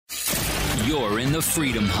You're in the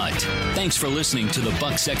Freedom Hut. Thanks for listening to the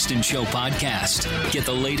Buck Sexton Show podcast. Get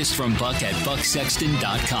the latest from Buck at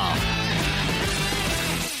bucksexton.com.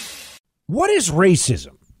 What is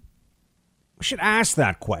racism? We should ask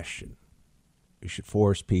that question. We should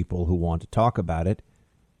force people who want to talk about it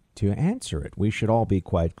to answer it. We should all be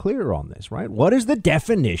quite clear on this, right? What is the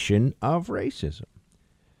definition of racism?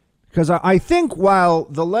 Because I think while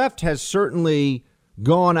the left has certainly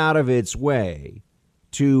gone out of its way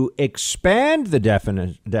to expand the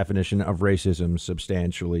definition of racism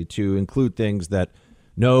substantially to include things that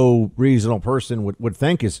no reasonable person would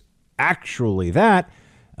think is actually that,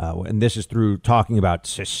 and this is through talking about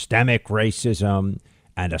systemic racism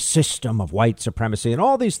and a system of white supremacy and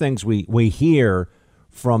all these things we hear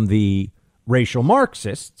from the racial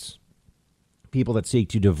Marxists, people that seek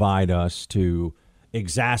to divide us, to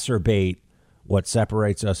exacerbate what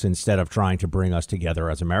separates us instead of trying to bring us together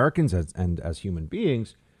as Americans and as human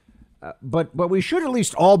beings. But we should at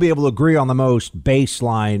least all be able to agree on the most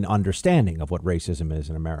baseline understanding of what racism is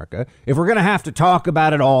in America. If we're going to have to talk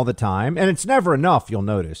about it all the time, and it's never enough, you'll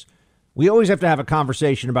notice, we always have to have a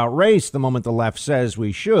conversation about race the moment the left says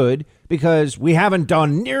we should, because we haven't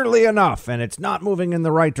done nearly enough and it's not moving in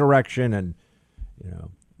the right direction. And,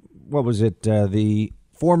 what was it? The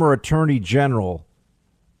former attorney general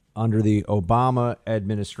under the Obama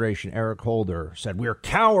administration, Eric Holder, said we're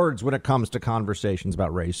cowards when it comes to conversations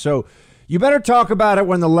about race. So you better talk about it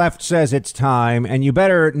when the left says it's time, and you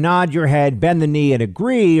better nod your head, bend the knee, and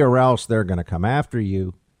agree, or else they're going to come after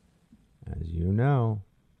you. As you know,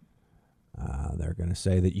 they're going to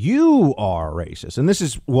say that you are racist. And this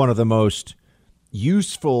is one of the most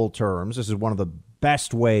useful terms. This is one of the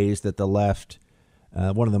best ways that the left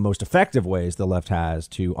one of the most effective ways the left has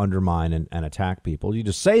to undermine and attack people. You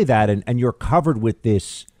just say that and you're covered with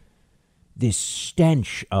this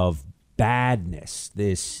stench of badness,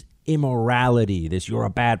 this immorality, this you're a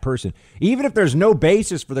bad person, even if there's no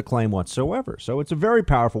basis for the claim whatsoever. So it's a very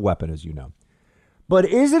powerful weapon, as you know. But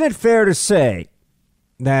isn't it fair to say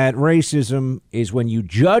that racism is when you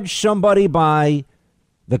judge somebody by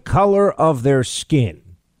the color of their skin,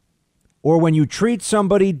 or when you treat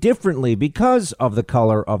somebody differently because of the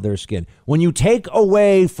color of their skin, when you take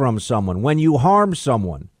away from someone, when you harm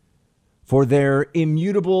someone for their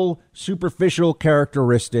immutable, superficial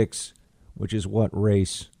characteristics, which is what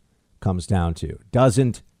race comes down to?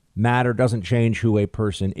 Doesn't matter, doesn't change who a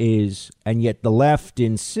person is, and yet the left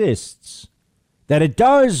insists that it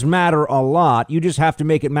does matter a lot. You just have to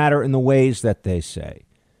make it matter in the ways that they say.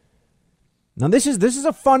 Now, this is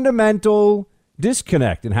a fundamental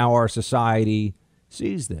disconnect in how our society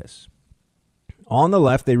sees this. On the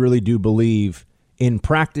left, they really do believe in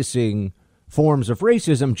practicing forms of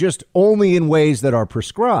racism, just only in ways that are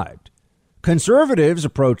prescribed. Conservatives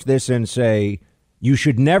approach this and say, you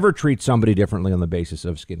should never treat somebody differently on the basis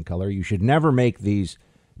of skin color. You should never make these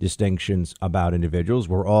distinctions about individuals.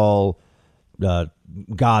 We're all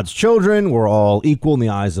God's children. We're all equal in the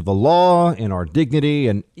eyes of the law, in our dignity.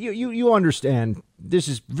 And you understand this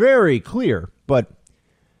is very clear, but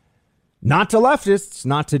not to leftists,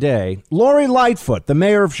 not today. Lori Lightfoot, the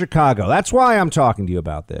mayor of Chicago. That's why I'm talking to you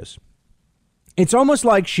about this. It's almost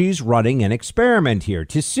like she's running an experiment here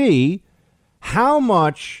to see how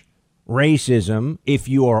much racism, if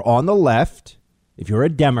you are on the left, if you're a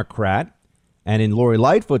Democrat, and in Lori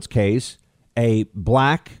Lightfoot's case, a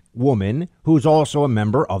black woman who's also a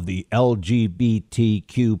member of the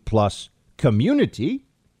LGBTQ plus community,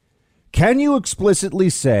 can you explicitly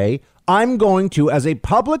say, I'm going to, as a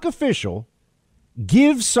public official,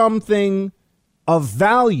 give something of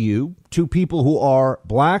value to people who are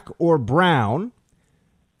black or brown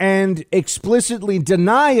and explicitly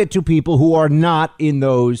deny it to people who are not in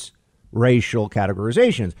those racial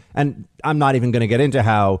categorizations? And I'm not even going to get into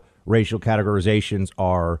how racial categorizations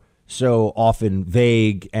are so often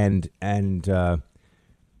vague and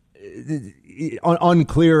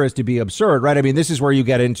unclear as to be absurd, right? I mean, this is where you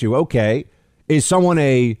get into, okay, is someone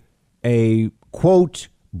a quote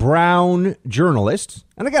brown journalist?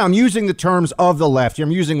 And again, I'm using the terms of the left. I'm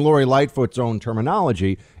using Lori Lightfoot's own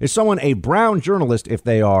terminology. Is someone a brown journalist if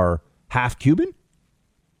they are half Cuban?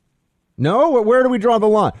 No, where do we draw the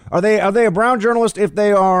line? Are they a brown journalist if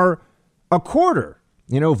they are a quarter?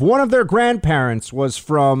 If one of their grandparents was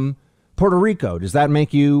from Puerto Rico, does that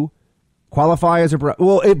make you qualify as a brown?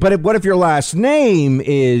 Well, what if your last name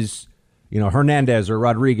is, Hernandez or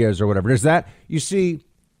Rodriguez or whatever? Does that, you see,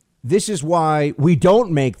 this is why we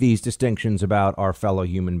don't make these distinctions about our fellow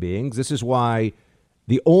human beings. This is why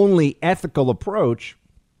the only ethical approach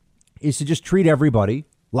is to just treat everybody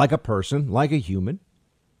like a person, like a human,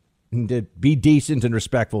 and to be decent and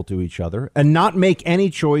respectful to each other and not make any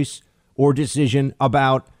choice or decision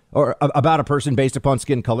about a person based upon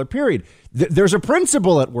skin color, period. There's a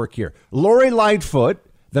principle at work here. Lori Lightfoot,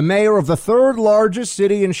 the mayor of the third largest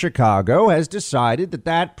city in Chicago, has decided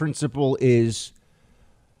that principle is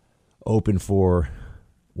open for,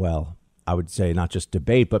 well, I would say not just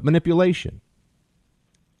debate, but manipulation.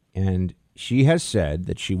 And she has said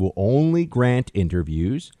that she will only grant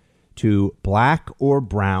interviews to black or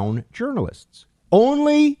brown journalists.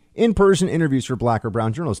 Only in-person interviews for black or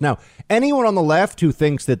brown journalists. Now, anyone on the left who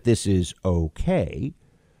thinks that this is okay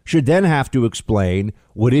should then have to explain,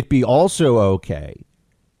 would it be also okay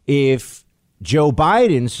if Joe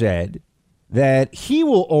Biden said that he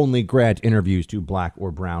will only grant interviews to black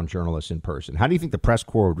or brown journalists in person? How do you think the press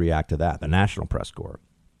corps would react to that, the National Press Corps?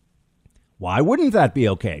 Why wouldn't that be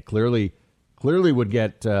okay? Clearly would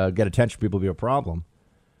get attention. People be a problem.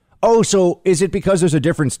 Oh, so is it because there's a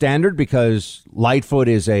different standard because Lightfoot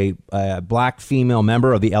is a black female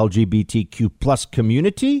member of the LGBTQ plus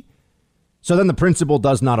community? So then the principle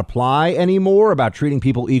does not apply anymore about treating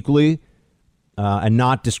people equally and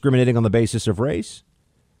not discriminating on the basis of race?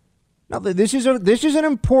 Now, this is an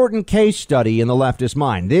important case study in the leftist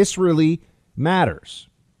mind. This really matters.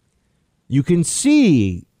 You can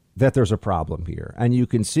see that there's a problem here, and you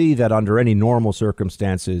can see that under any normal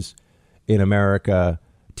circumstances in America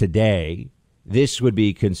today, this would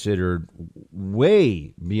be considered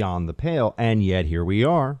way beyond the pale. And yet here we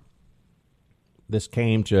are. This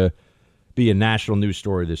came to be a national news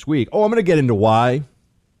story this week. Oh, I'm going to get into why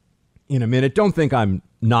in a minute. Don't think I'm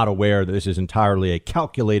not aware that this is entirely a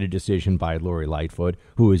calculated decision by Lori Lightfoot,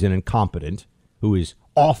 who is an incompetent, who is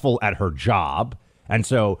awful at her job. And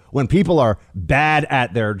so when people are bad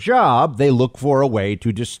at their job, they look for a way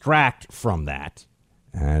to distract from that.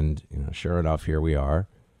 And, sure enough, here we are.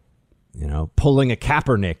 Pulling a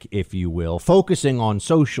Kaepernick, if you will, focusing on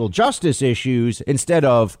social justice issues instead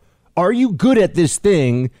of, are you good at this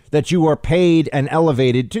thing that you are paid and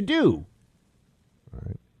elevated to do? All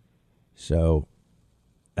right. So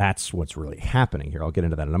that's what's really happening here. I'll get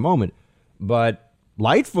into that in a moment. But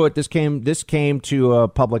Lightfoot, this came to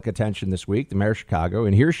public attention this week, the mayor of Chicago,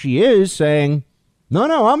 and here she is saying,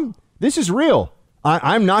 no, this is real.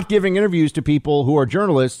 I'm not giving interviews to people who are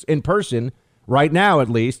journalists in person right now, at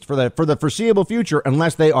least for the foreseeable future,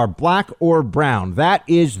 unless they are black or brown. That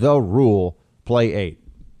is the rule. Play 8.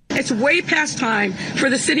 It's way past time for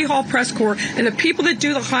the City Hall press corps and the people that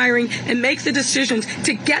do the hiring and make the decisions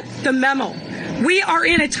to get the memo. We are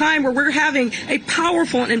in a time where we're having a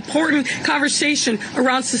powerful and important conversation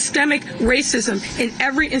around systemic racism in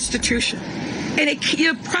every institution. And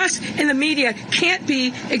the press and the media can't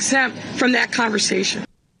be exempt from that conversation.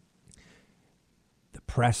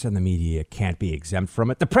 Press and the media can't be exempt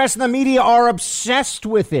from it. The press and the media are obsessed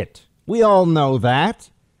with it. We all know that.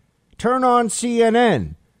 Turn on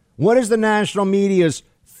CNN. What is the national media's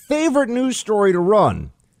favorite news story to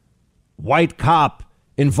run? White cop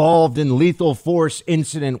involved in lethal force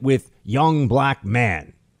incident with young black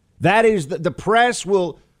man. That is the press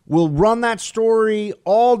will run that story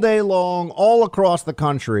all day long, all across the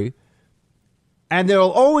country. And they'll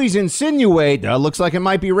always insinuate, looks like it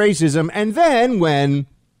might be racism. And then when,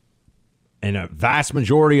 in a vast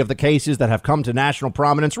majority of the cases that have come to national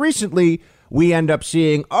prominence recently, we end up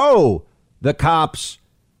seeing, the cops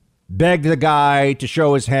begged the guy to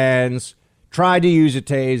show his hands, tried to use a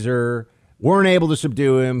taser, weren't able to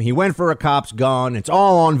subdue him. He went for a cop's gun. It's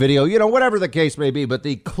all on video, whatever the case may be. But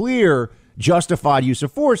the clear justified use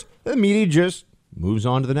of force, the media just moves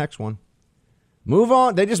on to the next one. Move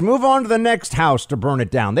on. They just move on to the next house to burn it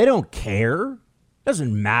down. They don't care. It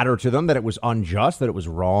doesn't matter to them that it was unjust, that it was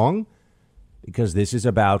wrong, because this is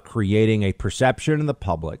about creating a perception in the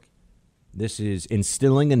public. This is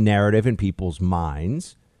instilling a narrative in people's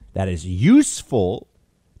minds that is useful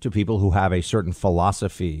to people who have a certain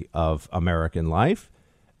philosophy of American life,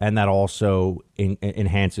 and that also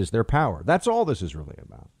enhances their power. That's all this is really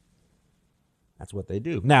about. That's what they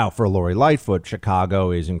do. Now, for Lori Lightfoot, Chicago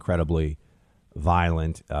is incredibly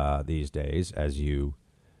violent these days, as you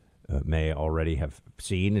may already have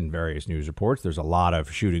seen in various news reports. There's a lot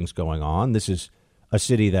of shootings going on. This is a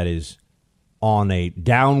city that is on a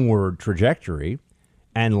downward trajectory,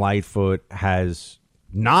 and Lightfoot has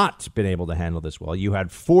not been able to handle this well. You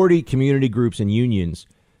had 40 community groups and unions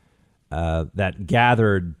that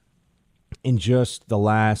gathered in just the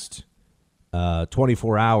last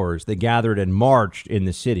 24 hours. They gathered and marched in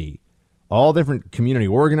the city. All different community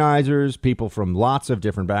organizers, people from lots of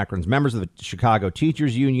different backgrounds, members of the Chicago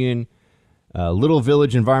Teachers Union, Little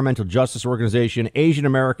Village Environmental Justice Organization, Asian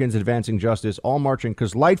Americans Advancing Justice, all marching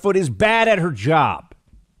because Lightfoot is bad at her job.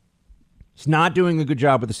 She's not doing a good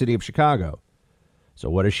job with the city of Chicago. So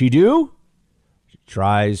what does she do? She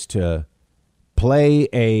tries to play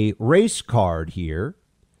a race card here,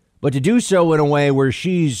 but to do so in a way where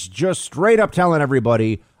she's just straight up telling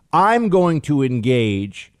everybody, I'm going to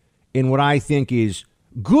engage in what I think is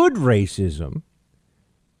good racism,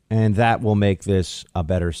 and that will make this a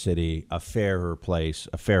better city, a fairer place,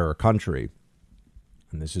 a fairer country.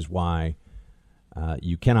 And this is why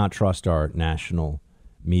you cannot trust our national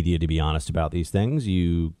media to be honest about these things.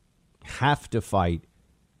 You have to fight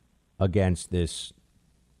against this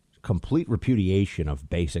complete repudiation of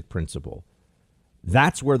basic principle.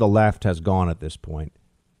 That's where the left has gone at this point.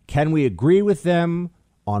 Can we agree with them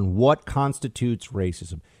on what constitutes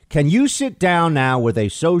racism? Can you sit down now with a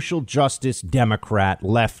social justice Democrat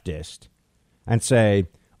leftist and say,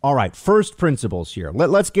 all right, first principles here.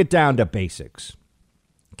 Let's get down to basics.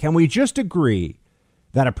 Can we just agree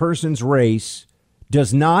that a person's race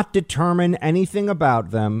does not determine anything about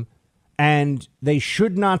them and they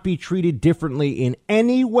should not be treated differently in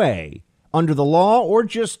any way under the law or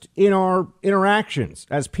just in our interactions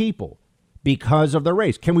as people because of their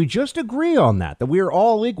race? Can we just agree on that we are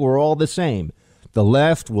all equal, we're all the same? The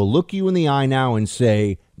left will look you in the eye now and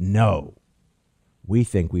say, no, we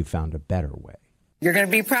think we've found a better way. You're going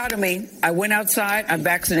to be proud of me. I went outside. I'm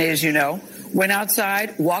vaccinated, as you know. Went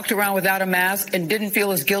outside, walked around without a mask, and didn't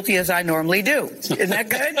feel as guilty as I normally do. Isn't that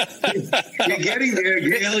good? You're getting there,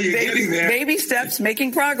 Gail. You're getting there. Baby steps,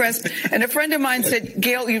 making progress. And a friend of mine said,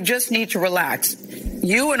 Gail, you just need to relax.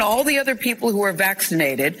 You and all the other people who are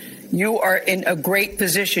vaccinated, you are in a great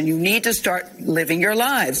position. You need to start living your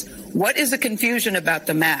lives. What is the confusion about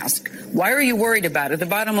the mask? Why are you worried about it? The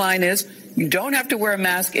bottom line is you don't have to wear a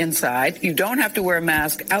mask inside. You don't have to wear a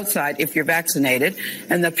mask outside if you're vaccinated.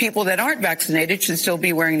 And the people that aren't vaccinated should still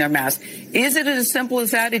be wearing their mask. Is it as simple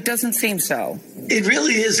as that? It doesn't seem so. It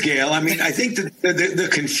really is, Gail. I mean, I think the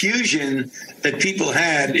confusion that people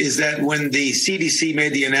had is that when the CDC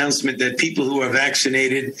made the announcement that people who are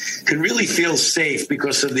vaccinated can really feel safe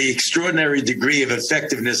because of the extraordinary degree of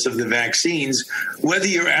effectiveness of the vaccines, whether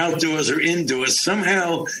you're outdoors or indoors,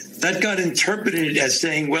 somehow that got interpreted as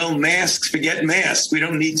saying, well, masks, forget masks. We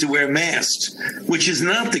don't need to wear masks, which is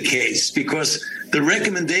not the case because the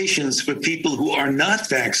recommendations for people who are not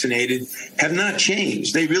vaccinated have not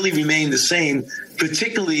changed. They really remain the same,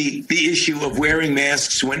 particularly the issue of wearing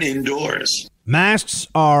masks when indoors. Masks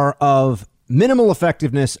are of minimal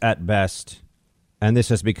effectiveness at best, and this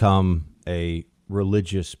has become a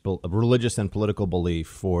religious and political belief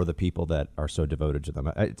for the people that are so devoted to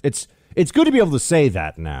them. It's good to be able to say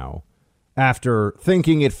that now, after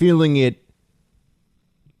thinking it, feeling it,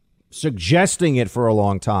 suggesting it for a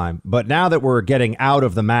long time. But now that we're getting out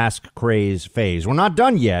of the mask craze phase, we're not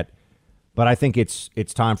done yet. But I think it's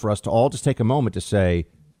time for us to all just take a moment to say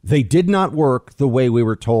they did not work the way we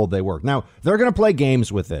were told they worked. Now, they're going to play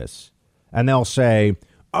games with this, and they'll say,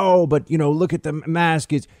 oh, but, you know, look at the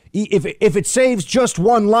mask. If it saves just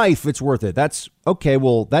one life, it's worth it. That's OK.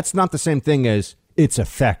 Well, that's not the same thing as it's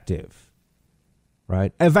effective.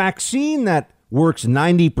 Right. A vaccine that works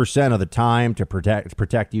 90% of the time to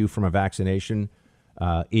protect you from a vaccination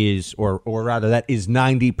is or rather that is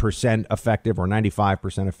 90% effective or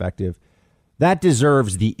 95% effective. That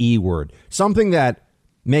deserves the E word. Something that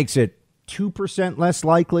makes it 2% less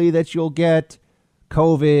likely that you'll get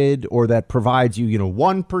COVID or that provides you,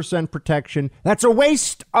 1% protection. That's a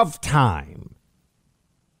waste of time.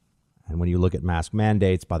 And when you look at mask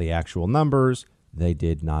mandates by the actual numbers, they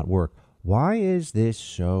did not work. Why is this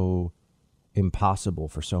so impossible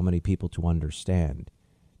for so many people to understand?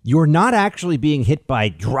 You're not actually being hit by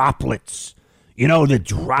droplets. The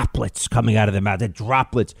droplets coming out of the mouth, the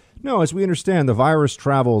droplets. No, as we understand, the virus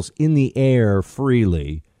travels in the air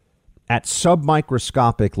freely at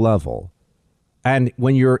submicroscopic level. And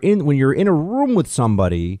when you're in a room with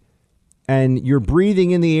somebody and you're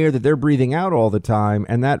breathing in the air that they're breathing out all the time,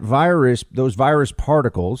 and that virus, those virus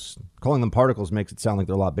particles, calling them particles makes it sound like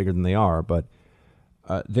they're a lot bigger than they are, but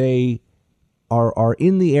they are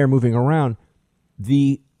in the air moving around.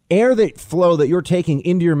 The air that you're taking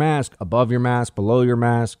into your mask, above your mask, below your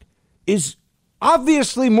mask, is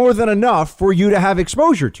obviously more than enough for you to have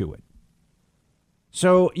exposure to it.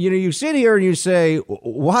 So, you sit here and you say,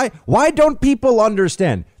 why don't people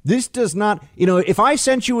understand? This does not, if I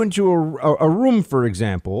sent you into a room, for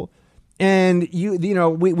example, and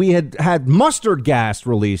we had mustard gas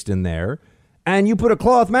released in there, and you put a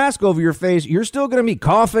cloth mask over your face, you're still going to be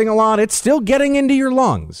coughing a lot. It's still getting into your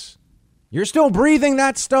lungs. You're still breathing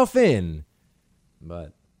that stuff in.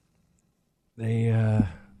 But they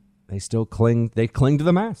still cling. They cling to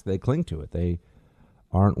the mask. They cling to it. They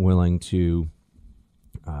aren't willing to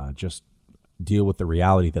just deal with the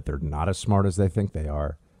reality that they're not as smart as they think they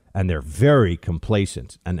are, and they're very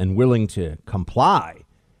complacent and willing to comply.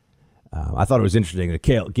 I thought it was interesting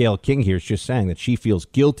that Gayle King here is just saying that she feels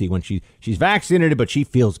guilty when she's vaccinated, but she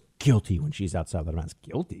feels guilty when she's outside the mask.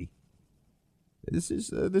 Guilty.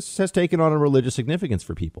 This has taken on a religious significance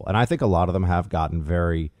for people, and I think a lot of them have gotten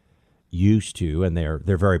very used to, and they're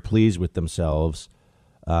very pleased with themselves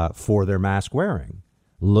for their mask wearing.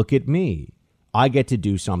 Look at me. I get to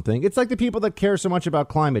do something. It's like the people that care so much about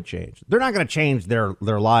climate change. They're not going to change their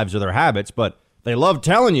lives or their habits, but they love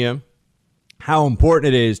telling you how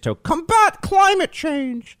important it is to combat climate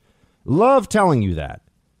change. Love telling you that.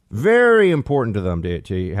 Very important to them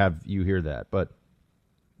to have you hear that, but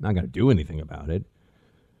not going to do anything about it.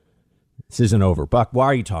 This isn't over. Buck, why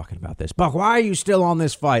are you talking about this? Buck, why are you still on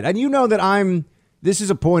this fight? And you know that this is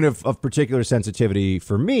a point of particular sensitivity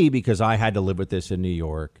for me because I had to live with this in New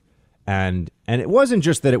York. And it wasn't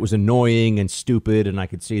just that it was annoying and stupid, and I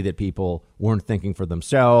could see that people weren't thinking for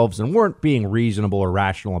themselves and weren't being reasonable or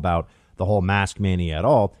rational about the whole mask mania at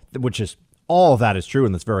all, which is all of that is true,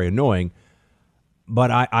 and that's very annoying.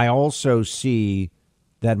 But I also see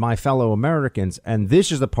that my fellow Americans, and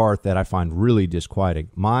this is the part that I find really disquieting,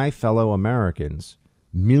 my fellow Americans,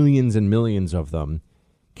 millions and millions of them,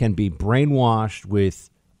 can be brainwashed with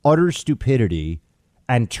utter stupidity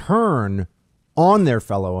and turn on their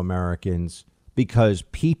fellow Americans because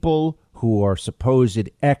people who are supposed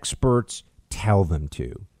experts tell them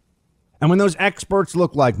to. And when those experts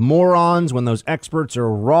look like morons, when those experts are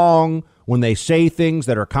wrong, when they say things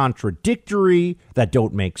that are contradictory, that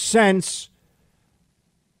don't make sense,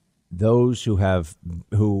 those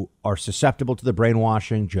who are susceptible to the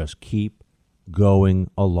brainwashing just keep going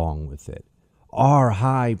along with it. Our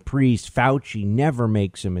high priest Fauci never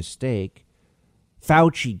makes a mistake.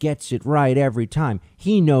 Fauci gets it right every time.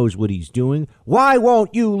 He knows what he's doing. Why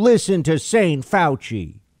won't you listen to Saint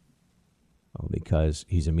Fauci? Well, because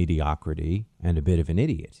he's a mediocrity and a bit of an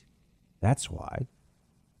idiot. That's why.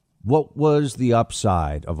 What was the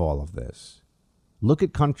upside of all of this? Look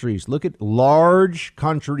at countries. Look at large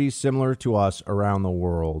countries similar to us around the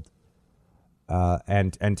world.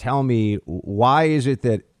 And tell me, why is it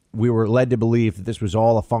that we were led to believe that this was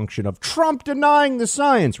all a function of Trump denying the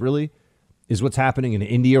science? Really? Is what's happening in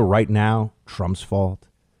India right now Trump's fault?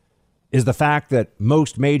 Is the fact that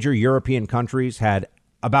most major European countries had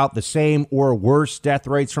about the same or worse death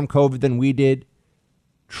rates from COVID than we did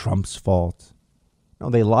Trump's fault? No,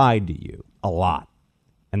 they lied to you a lot.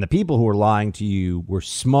 And the people who were lying to you were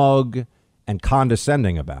smug and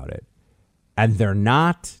condescending about it. And they're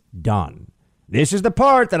not done. This is the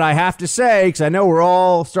part that I have to say, because I know we're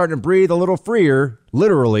all starting to breathe a little freer.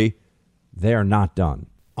 Literally, they're not done.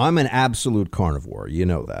 I'm an absolute carnivore. You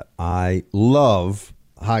know that. I love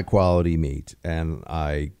high quality meat, and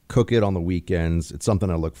I cook it on the weekends. It's something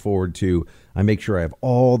I look forward to. I make sure I have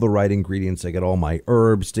all the right ingredients. I get all my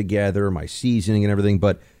herbs together, my seasoning and everything.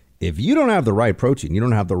 But if you don't have the right protein, you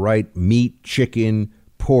don't have the right meat, chicken,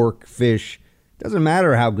 pork, fish, doesn't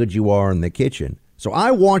matter how good you are in the kitchen. So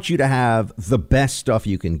I want you to have the best stuff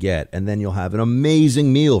you can get, and then you'll have an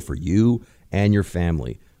amazing meal for you and your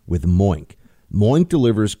family with Moink. Moink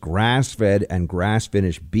delivers grass-fed and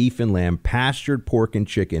grass-finished beef and lamb, pastured pork and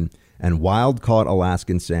chicken, and wild-caught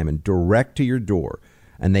Alaskan salmon direct to your door.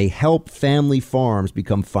 And they help family farms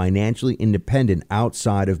become financially independent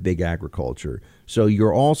outside of big agriculture. So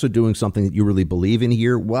you're also doing something that you really believe in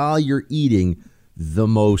here while you're eating the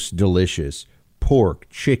most delicious pork,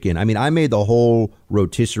 chicken. I mean, I made the whole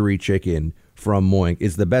rotisserie chicken from Moink.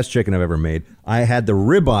 It's the best chicken I've ever made. I had the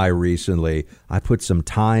ribeye recently. I put some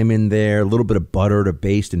thyme in there, a little bit of butter to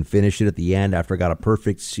baste and finish it at the end after I got a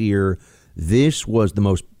perfect sear. This was the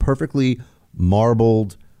most perfectly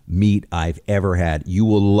marbled meat I've ever had. You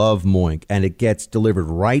will love Moink, and it gets delivered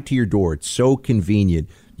right to your door. It's so convenient.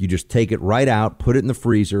 You just take it right out, put it in the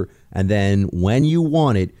freezer, and then when you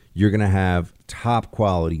want it, you're going to have top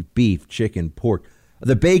quality beef, chicken, pork.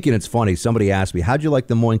 The bacon, it's funny. Somebody asked me, how'd you like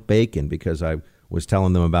the Moink bacon? Because I was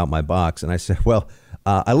telling them about my box. And I said, well,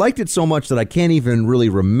 I liked it so much that I can't even really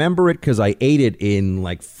remember it because I ate it in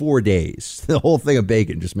like 4 days. The whole thing of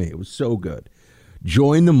bacon, just me. It was so good.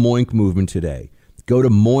 Join the Moink movement today. Go to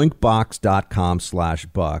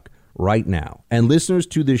moinkbox.com/buck right now. And listeners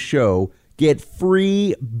to this show get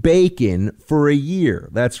free bacon for a year.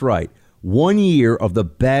 That's right. 1 year of the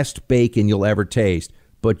best bacon you'll ever taste,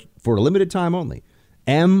 but for a limited time only.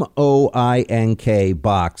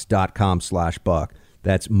 moinkbox.com/buck.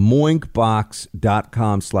 That's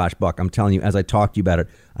moinkbox.com/buck. I'm telling you, as I talk to you about it,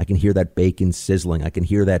 I can hear that bacon sizzling. I can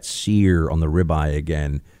hear that sear on the ribeye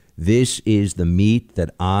again. This is the meat that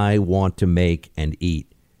I want to make and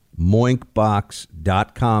eat.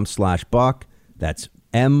 moinkbox.com/buck. That's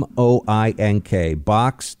MOINK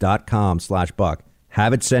box.com/buck.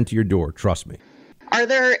 Have it sent to your door. Trust me. Are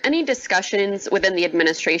there any discussions within the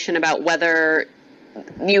administration about whether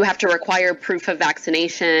you have to require proof of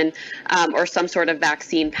vaccination or some sort of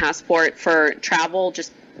vaccine passport for travel?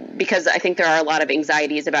 Just because I think there are a lot of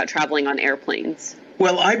anxieties about traveling on airplanes.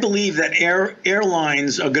 Well, I believe that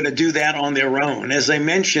airlines are going to do that on their own. As I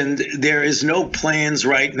mentioned, there is no plans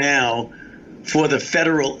right now for the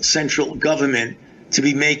federal central government to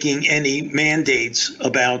be making any mandates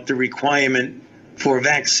about the requirement for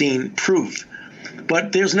vaccine proof.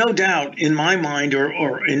 But there's no doubt in my mind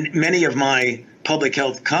or in many of my public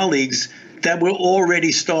health colleagues that we're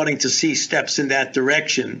already starting to see steps in that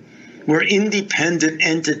direction, where independent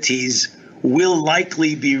entities will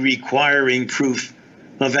likely be requiring proof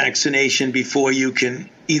of vaccination before you can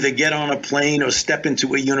either get on a plane or step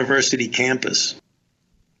into a university campus.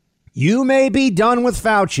 You may be done with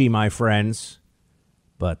Fauci, my friends,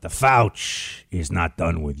 but the Fauci is not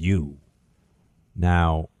done with you.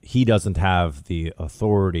 Now, he doesn't have the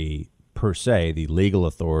authority per se, the legal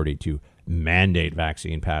authority to mandate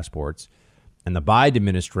vaccine passports. And the Biden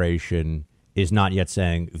administration is not yet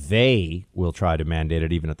saying they will try to mandate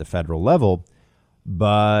it even at the federal level.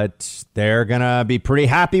 But they're going to be pretty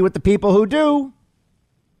happy with the people who do.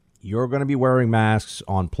 You're going to be wearing masks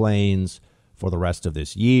on planes for the rest of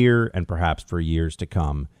this year and perhaps for years to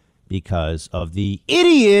come because of the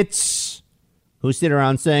idiots who sit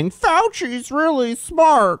around saying, Fauci's really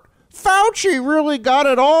smart. Fauci really got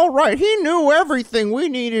it all right. He knew everything we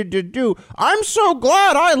needed to do. I'm so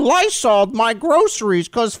glad I Lysoled my groceries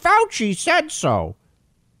because Fauci said so.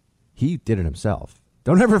 He did it himself.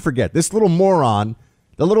 Don't ever forget this little moron,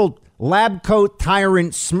 the little lab coat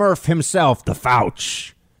tyrant smurf himself, the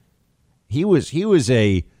Fauci. He was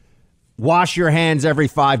a wash your hands every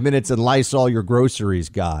 5 minutes and Lysol your groceries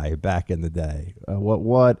guy back in the day.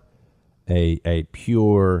 What a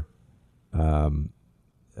pure,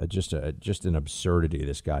 just an absurdity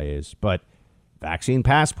this guy is. But vaccine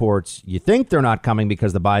passports, you think they're not coming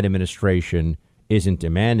because the Biden administration isn't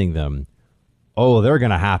demanding them. Oh, they're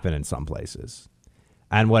going to happen in some places.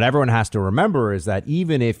 And what everyone has to remember is that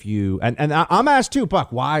even if you and I'm asked too,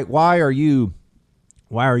 Buck, why are you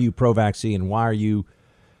pro-vaccine? Why are you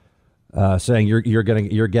saying you're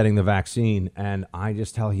getting the vaccine? And I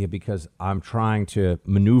just tell you because I'm trying to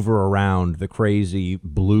maneuver around the crazy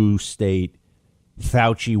blue state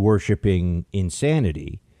Fauci worshiping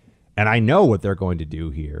insanity, and I know what they're going to do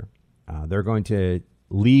here. They're going to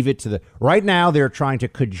leave it to the right now. They're trying to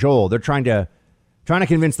cajole. They're trying to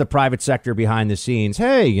convince the private sector behind the scenes,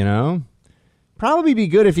 hey, probably be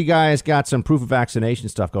good if you guys got some proof of vaccination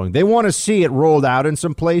stuff going. They want to see it rolled out in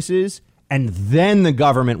some places, and then the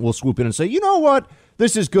government will swoop in and say, you know what?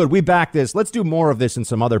 This is good. We back this. Let's do more of this in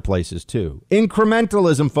some other places, too.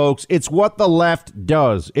 Incrementalism, folks. It's what the left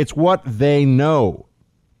does. It's what they know.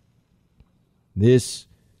 This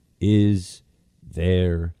is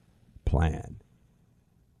their plan.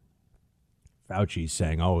 Fauci's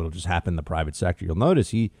saying, oh, it'll just happen in the private sector. You'll notice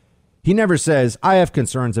he never says, I have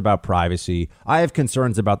concerns about privacy. I have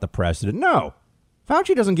concerns about the precedent. No,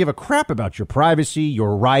 Fauci doesn't give a crap about your privacy,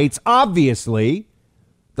 your rights. Obviously,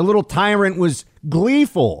 the little tyrant was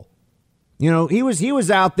gleeful. He was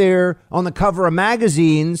out there on the cover of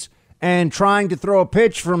magazines and trying to throw a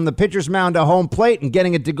pitch from the pitcher's mound to home plate and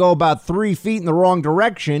getting it to go about 3 feet in the wrong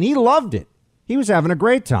direction. He loved it. He was having a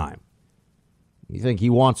great time. You think he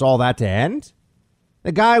wants all that to end?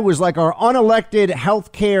 The guy was like our unelected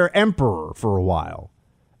healthcare emperor for a while.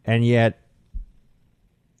 And yet,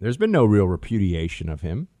 there's been no real repudiation of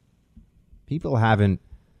him. People haven't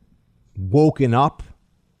woken up.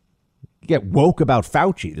 Get woke about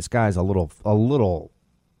Fauci. This guy's a little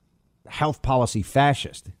health policy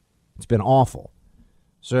fascist. It's been awful.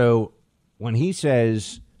 So when he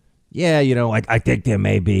says, yeah, I think there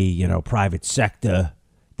may be, private sector,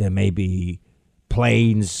 there may be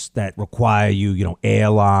planes that require you,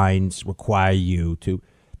 airlines require you to,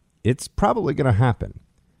 it's probably going to happen.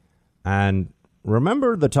 And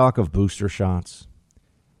remember the talk of booster shots?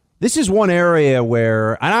 This is one area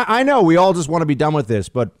where, and I know we all just want to be done with this,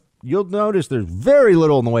 but you'll notice there's very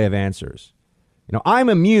little in the way of answers. I'm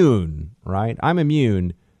immune, right? I'm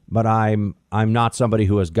immune, but I'm not somebody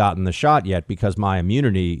who has gotten the shot yet because my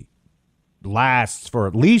immunity lasts for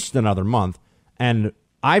at least another month. And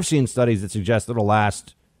I've seen studies that suggest it'll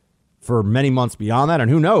last for many months beyond that.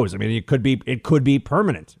 And who knows? I mean, it could be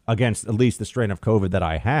permanent against at least the strain of COVID that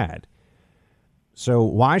I had. So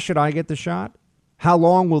why should I get the shot? How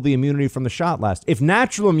long will the immunity from the shot last? If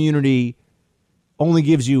natural immunity only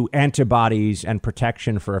gives you antibodies and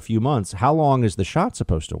protection for a few months. How long is the shot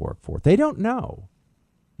supposed to work for? They don't know.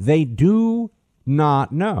 They do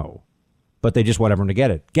not know. But they just want everyone to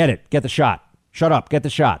get it. Get it. Get the shot. Shut up. Get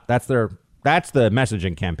the shot. That's the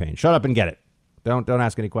messaging campaign. Shut up and get it. Don't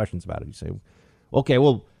ask any questions about it. You say, okay,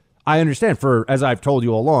 well, I understand. As I've told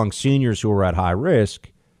you all along, seniors who are at high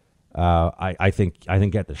risk, I think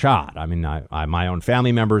get the shot. I mean, I my own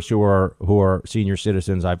family members who are senior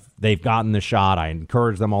citizens, they've gotten the shot. I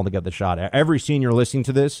encourage them all to get the shot. Every senior listening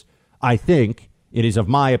to this, I think it is of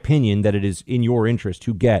my opinion that it is in your interest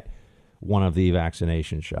to get one of the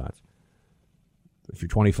vaccination shots. If you're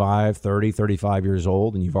 25, 30, 35 years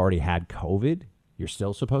old and you've already had COVID, you're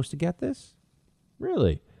still supposed to get this?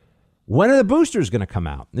 Really? When are the boosters going to come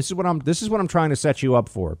out? This is what I'm trying to set you up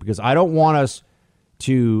for, because I don't want us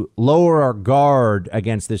to lower our guard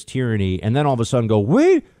against this tyranny and then all of a sudden go,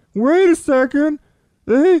 wait a second.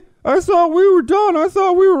 Hey, I thought we were done. I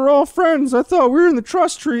thought we were all friends. I thought we were in the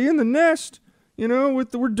trust tree, in the nest. You know,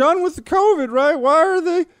 we're done with the COVID, right? Why are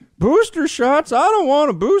they booster shots? I don't want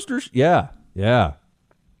a booster. Yeah.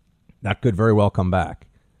 That could very well come back.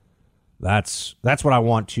 That's what I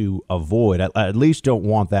want to avoid. I at least don't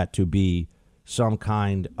want that to be some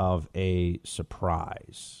kind of a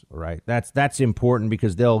surprise, right? That's important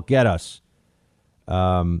because they'll get us.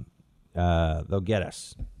 They'll get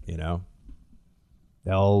us, you know.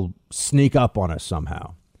 They'll sneak up on us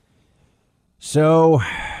somehow. So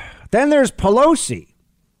then there's Pelosi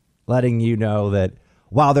letting you know that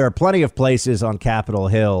while there are plenty of places on Capitol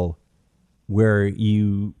Hill where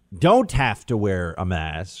you don't have to wear a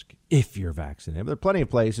mask if you're vaccinated, there are plenty of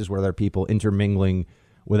places where there are people intermingling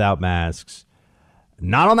without masks.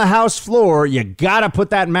 Not on the House floor. You got to put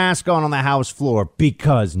that mask on the House floor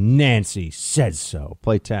because Nancy said so.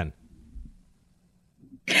 Play 10.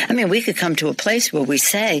 I mean, we could come to a place where we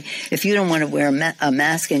say, if you don't want to wear a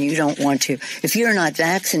mask and you don't want to, if you're not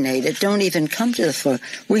vaccinated, don't even come to the floor.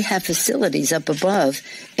 We have facilities up above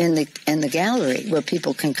in the gallery where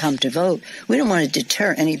people can come to vote. We don't want to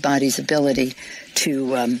deter anybody's ability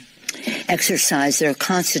to exercise their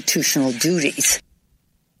constitutional duties.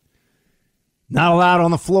 Not allowed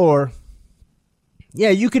on the floor.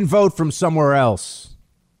 Yeah, you can vote from somewhere else.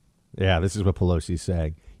 Yeah, this is what Pelosi's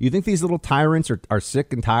saying. You think these little tyrants are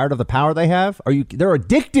sick and tired of the power they have? They're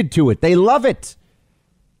addicted to it. They love it.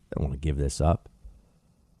 They don't want to give this up.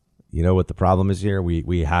 You know what the problem is here?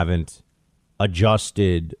 We haven't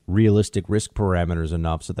adjusted realistic risk parameters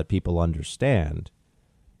enough so that people understand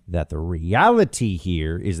that the reality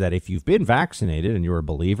here is that if you've been vaccinated and you're a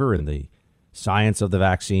believer in the science of the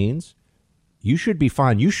vaccines, you should be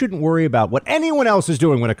fine. You shouldn't worry about what anyone else is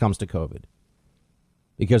doing when it comes to COVID,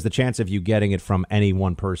 because the chance of you getting it from any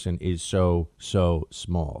one person is so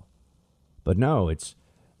small. But no, it's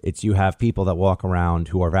you have people that walk around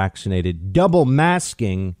who are vaccinated, double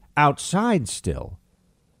masking outside still.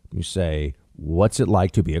 You say, what's it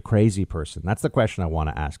like to be a crazy person? That's the question I want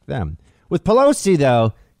to ask them. With Pelosi,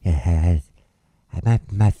 though,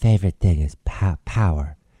 my favorite thing is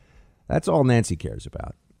power. That's all Nancy cares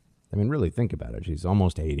about. I mean, really think about it. She's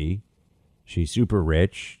almost 80. She's super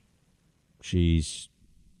rich. She's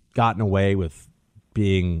gotten away with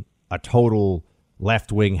being a total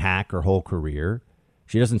left-wing hack her whole career.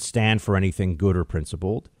 She doesn't stand for anything good or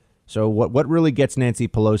principled. So what really gets Nancy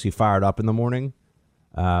Pelosi fired up in the morning?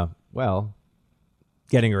 Well,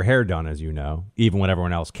 getting her hair done, as you know, even when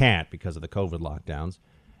everyone else can't because of the COVID lockdowns,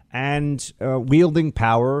 and wielding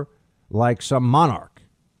power like some monarch,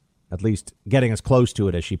 at least getting as close to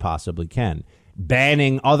it as she possibly can,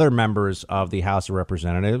 banning other members of the House of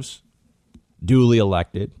Representatives, duly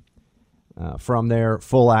elected, from their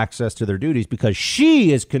full access to their duties because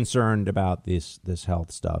she is concerned about this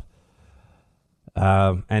health stuff.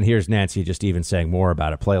 And here's Nancy just even saying more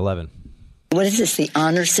about it. Play 11. What is this, the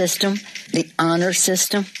honor system? The honor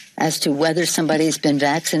system as to whether somebody's been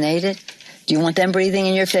vaccinated? Do you want them breathing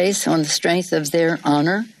in your face on the strength of their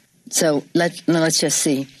honor? So let's just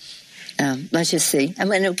see. Let's just see. I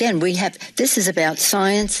mean, again, this is about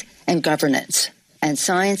science and governance. And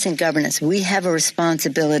science and governance, we have a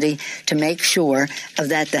responsibility to make sure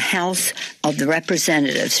that the House of the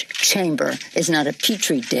Representatives chamber is not a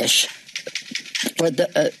petri dish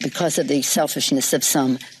because of the selfishness of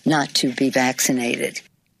some not to be vaccinated.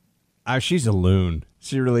 She's a loon.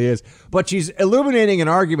 She really is. But she's illuminating an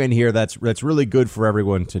argument here that's really good for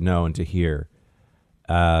everyone to know and to hear.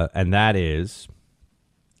 And that is,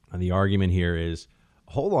 and the argument here is,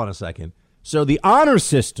 hold on a second. So the honor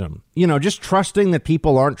system, just trusting that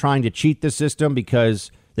people aren't trying to cheat the system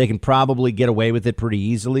because they can probably get away with it pretty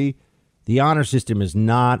easily. The honor system is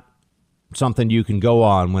not something you can go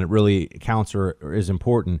on when it really counts or is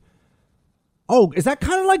important. Oh, is that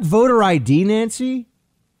kind of like voter ID, Nancy?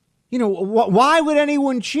 You know, why would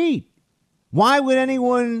anyone cheat? Why would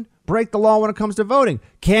anyone break the law when it comes to voting?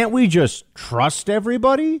 Can't we just trust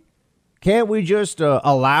everybody? Can't we just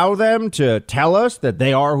allow them to tell us that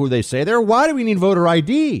they are who they say they are? Why do we need voter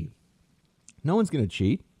ID? No one's going to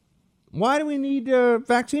cheat. Why do we need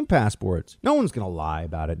vaccine passports? No one's going to lie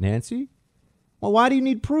about it, Nancy. Well, why do you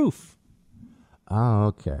need proof? Oh,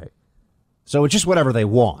 okay. So it's just whatever they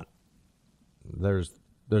want. There's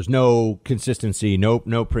no consistency,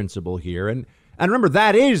 no principle here. And remember,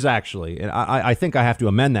 that is actually, and I think I have to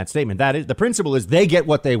amend that statement. That is, the principle is they get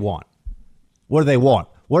what they want. What do they want?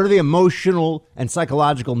 What are the emotional and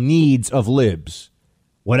psychological needs of libs?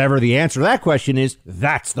 Whatever the answer to that question is,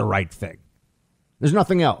 that's the right thing. There's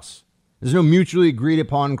nothing else. There's no mutually agreed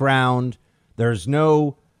upon ground. There's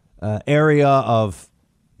no area of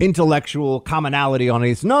intellectual commonality on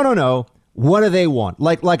it. No. What do they want?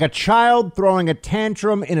 Like a child throwing a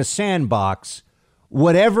tantrum in a sandbox.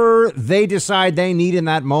 Whatever they decide they need in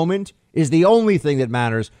that moment is the only thing that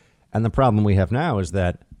matters. And the problem we have now is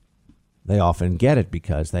that they often get it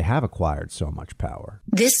because they have acquired so much power.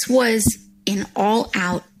 This was an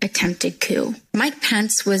all-out attempted coup. Mike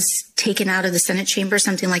Pence was taken out of the Senate chamber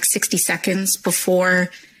something like 60 seconds before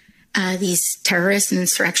these terrorists and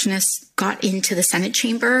insurrectionists got into the Senate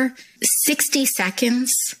chamber. 60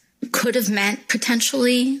 seconds could have meant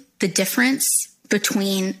potentially the difference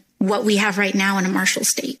between what we have right now in a martial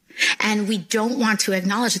state. And we don't want to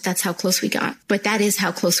acknowledge that that's how close we got, but that is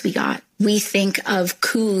how close we got. We think of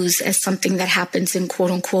coups as something that happens in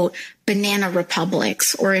quote unquote banana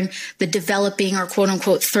republics or in the developing or quote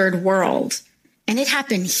unquote third world. And it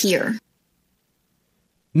happened here.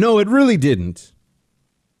 No, it really didn't.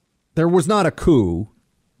 There was not a coup.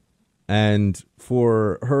 And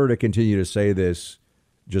for her to continue to say this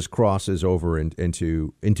just crosses over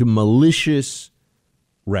into malicious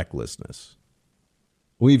recklessness.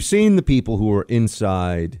 We've seen the people who are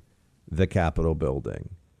inside the Capitol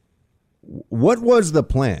building. What was the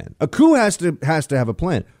plan? A coup has to have a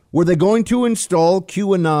plan. Were they going to install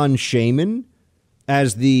QAnon shaman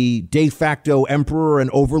as the de facto emperor and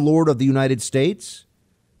overlord of the United States?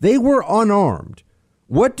 They were unarmed.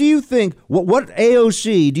 What do you think? What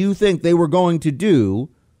AOC do you think they were going to do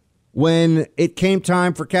when it came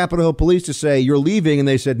time for Capitol Hill Police to say, you're leaving? And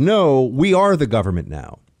they said, no, we are the government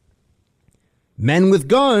now. Men with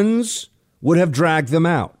guns would have dragged them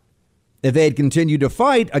out. If they had continued to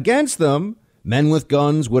fight against them, men with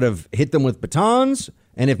guns would have hit them with batons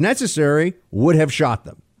and, if necessary, would have shot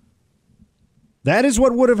them. That is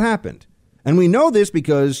what would have happened. And we know this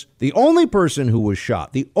because the only person who was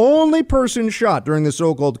shot, the only person shot during the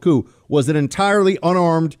so-called coup was an entirely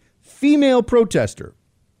unarmed female protester.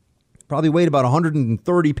 Probably weighed about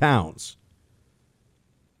 130 pounds.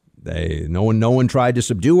 No one tried to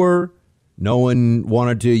subdue her. No one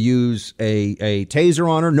wanted to use a taser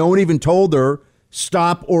on her. No one even told her,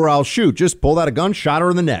 stop or I'll shoot. Just pulled out a gun, shot her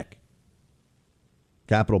in the neck.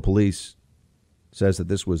 Capitol Police says that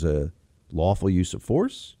this was a lawful use of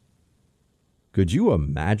force. Could you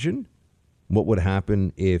imagine what would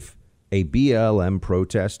happen if a BLM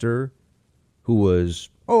protester who was,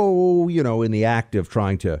 in the act of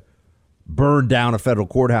trying to burn down a federal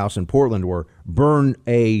courthouse in Portland or burn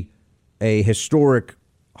a historic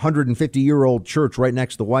 150-year-old church right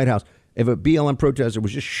next to the White House, if a BLM protester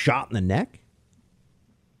was just shot in the neck?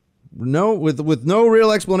 No, with no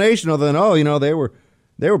real explanation other than,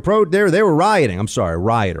 they were rioting. I'm sorry,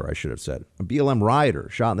 rioter, I should have said. A BLM rioter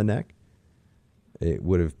shot in the neck. It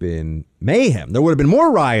would have been mayhem. There would have been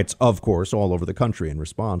more riots, of course, all over the country in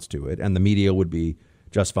response to it, and the media would be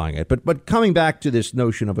justifying it. But coming back to this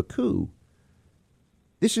notion of a coup,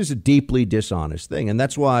 this is a deeply dishonest thing. And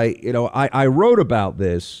that's why, I wrote about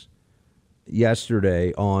this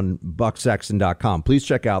yesterday on bucksexton.com. Please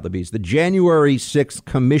check out the piece. The January 6th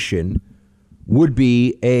commission would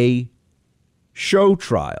be a show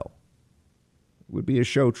trial.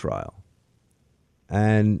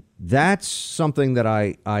 And that's something that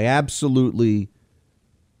I absolutely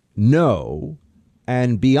know.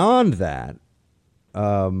 And beyond that,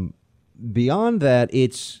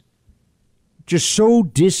 it's just so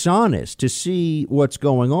dishonest to see what's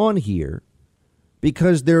going on here,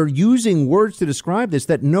 because they're using words to describe this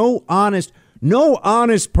that no honest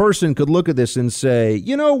person could look at this and say,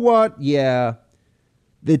 you know what? Yeah,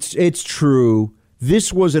 it's true.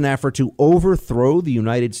 This was an effort to overthrow the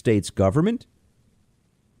United States government.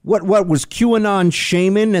 What was QAnon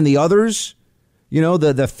shaman and the others?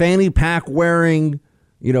 The fanny pack wearing,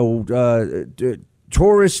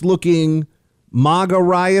 tourist looking MAGA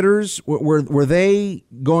rioters? Were they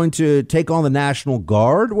going to take on the National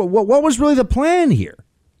Guard? What was really the plan here?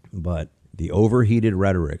 But the overheated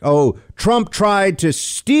rhetoric. Oh, Trump tried to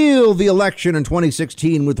steal the election in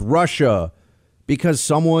 2016 with Russia because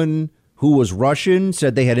someone who was Russian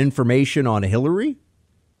said they had information on Hillary.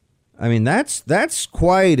 I mean, that's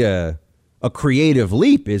quite a creative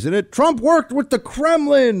leap, isn't it? Trump worked with the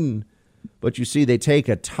Kremlin. But you see, they take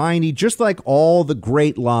a tiny, just like all the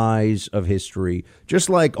great lies of history, just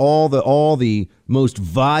like all the most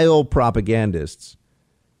vile propagandists,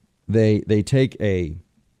 they take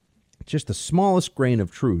just the smallest grain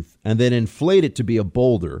of truth and then inflate it to be a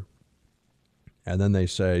boulder. And then they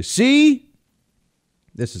say, see,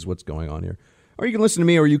 this is what's going on here. Or you can listen to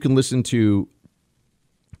me, or you can listen to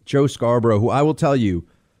Joe Scarborough, who I will tell you,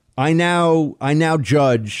 I now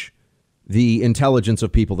judge the intelligence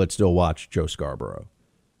of people that still watch Joe Scarborough.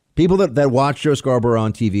 People that watch Joe Scarborough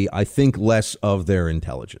on TV, I think less of their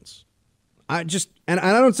intelligence. And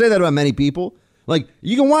I don't say that about many people. Like,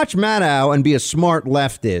 you can watch Maddow and be a smart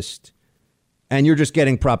leftist and you're just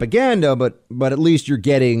getting propaganda, but at least you're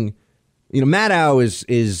getting, Maddow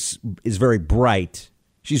is very bright.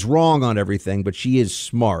 She's wrong on everything, but she is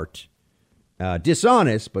smart.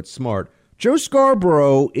 Dishonest, but smart. Joe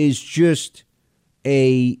Scarborough is just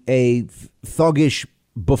a thuggish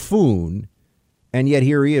buffoon, and yet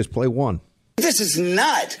here he is, play one. This is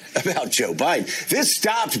not about Joe Biden. This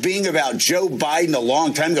stopped being about Joe Biden a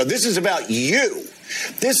long time ago. This is about you.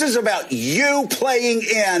 This is about you playing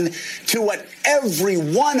in to what every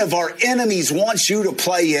one of our enemies wants you to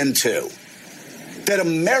play into. That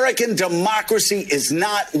American democracy is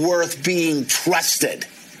not worth being trusted.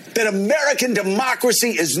 That American democracy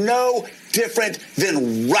is no different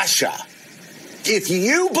than Russia. If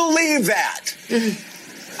you believe that,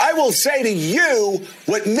 I will say to you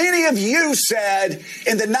what many of you said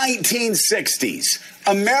in the 1960s.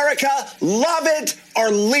 America, love it or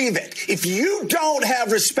leave it. If you don't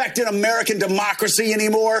have respect in American democracy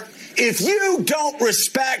anymore, if you don't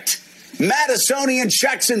respect Madisonian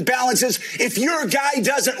checks and balances, if your guy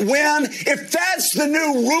doesn't win, if that's the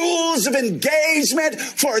new rules of engagement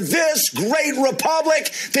for this great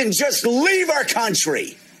republic, then just leave our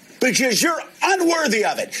country. Because you're unworthy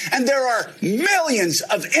of it. And there are millions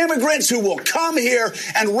of immigrants who will come here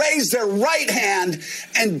and raise their right hand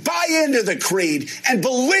and buy into the creed and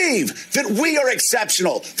believe that we are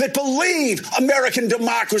exceptional, that believe American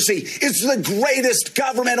democracy is the greatest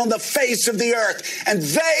government on the face of the earth. And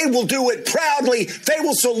they will do it proudly. They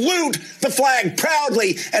will salute the flag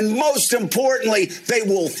proudly. And most importantly, they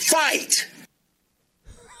will fight.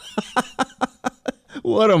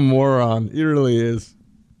 What a moron. He really is.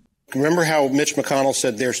 Remember how Mitch McConnell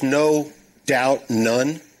said there's no doubt,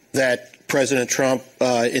 none, that President Trump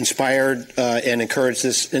inspired and encouraged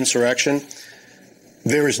this insurrection?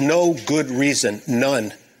 There is no good reason,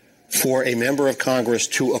 none, for a member of Congress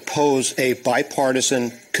to oppose a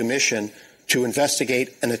bipartisan commission to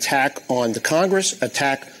investigate an attack on the Congress,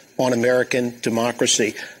 attack on American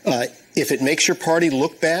democracy. If it makes your party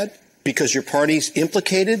look bad because your party's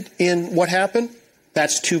implicated in what happened,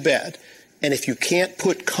 that's too bad. And if you can't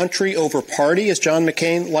put country over party, as John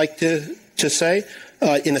McCain liked to say,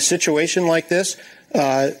 in a situation like this,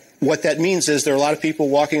 what that means is there are a lot of people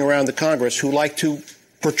walking around the Congress who like to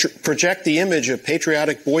project the image of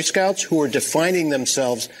patriotic Boy Scouts who are defining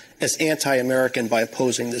themselves as anti-American by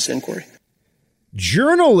opposing this inquiry.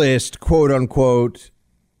 Journalist, quote unquote,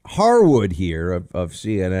 Harwood here of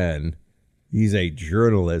CNN. He's a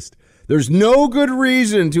journalist. There's no good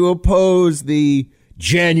reason to oppose the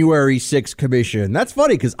January 6th commission. That's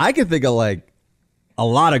funny because I can think of like a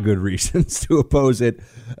lot of good reasons to oppose it.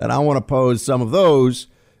 And I want to pose some of those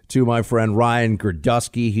to my friend Ryan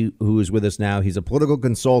Gerdusky, who is with us now. He's a political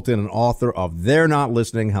consultant and author of They're Not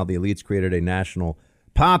Listening, How the Elites Created a National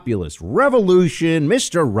Populist Revolution.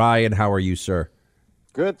 Mr. Ryan, how are you, sir?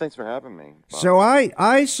 Good. Thanks for having me. So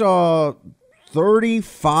I saw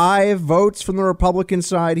 35 votes from the Republican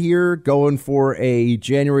side here going for a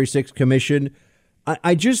January 6th commission.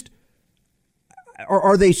 I just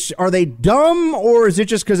are they dumb, or is it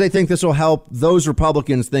just because they think this will help those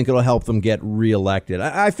Republicans think it'll help them get reelected?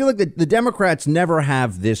 I feel like the Democrats never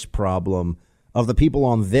have this problem of the people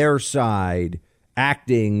on their side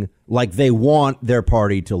acting like they want their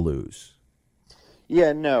party to lose.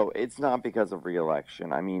 Yeah, no, it's not because of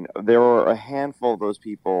reelection. I mean, there are a handful of those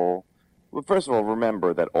people. Well, first of all,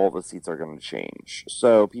 remember that all the seats are going to change.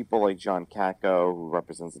 So people like John Katko, who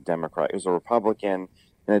represents a Democrat, who's a Republican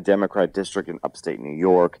in a Democrat district in upstate New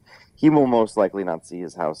York, he will most likely not see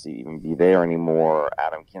his House seat even be there anymore.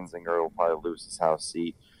 Adam Kinzinger will probably lose his House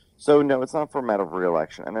seat. So, no, it's not for a matter of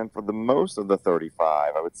re-election. And then for the most of the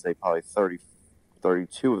 35, I would say probably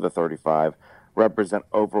 32 of the 35 represent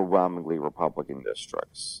overwhelmingly Republican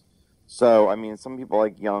districts. So, I mean, some people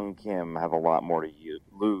like Young Kim have a lot more to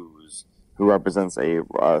lose, who represents a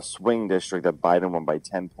swing district that Biden won by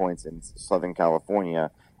 10 points in Southern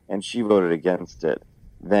California, and she voted against it,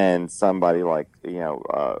 than somebody like,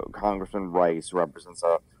 Congressman Rice, who represents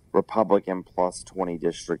a Republican plus 20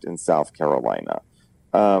 district in South Carolina.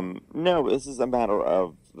 No, this is a matter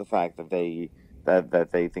of the fact that they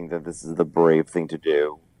think that this is the brave thing to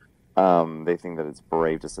do. They think that it's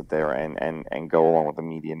brave to sit there and go along with the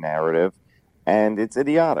media narrative. And it's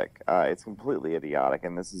idiotic. It's completely idiotic.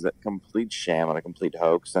 And this is a complete sham and a complete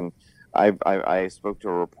hoax. And I spoke to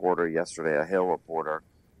a reporter yesterday, a Hill reporter,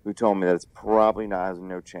 who told me that it's probably has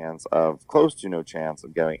close to no chance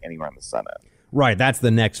of going anywhere in the Senate. Right. That's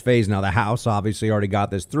the next phase. Now, the House obviously already got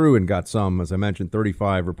this through and got some, as I mentioned,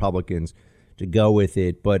 35 Republicans to go with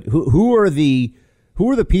it. But who are the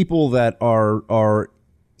people that are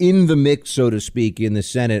in the mix, so to speak, in the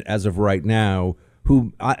Senate as of right now,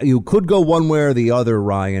 who could go one way or the other,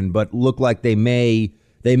 Ryan, but look like they may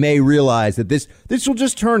realize that this will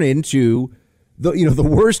just turn into the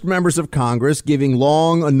worst members of Congress giving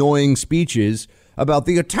long, annoying speeches about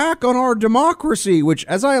the attack on our democracy, which,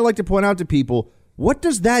 as I like to point out to people, what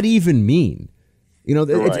does that even mean?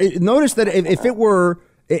 Right. Notice that if it were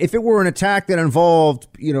an attack that involved,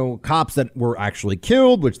 cops that were actually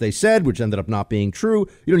killed, which they said, which ended up not being true,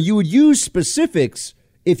 you would use specifics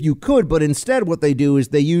if you could. But instead, what they do is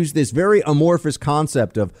they use this very amorphous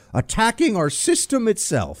concept of attacking our system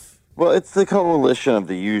itself. Well, it's the coalition of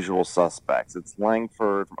the usual suspects. It's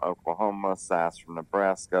Langford from Oklahoma, Sass from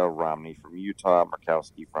Nebraska, Romney from Utah,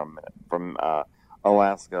 Murkowski from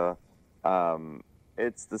Alaska.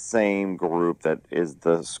 It's the same group that is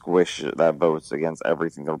the squish that votes against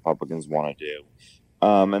everything the Republicans want to do.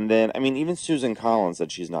 And then, I mean, even Susan Collins said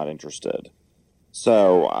she's not interested.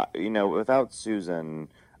 So, without Susan,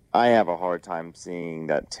 I have a hard time seeing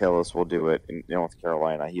that Tillis will do it in North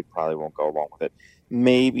Carolina. He probably won't go along with it.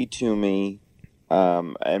 Maybe Toomey,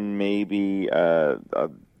 and maybe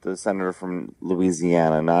the senator from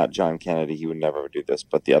Louisiana, not John Kennedy. He would never do this,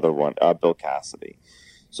 but the other one, Bill Cassidy.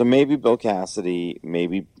 So maybe Bill Cassidy,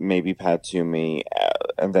 maybe Pat Toomey,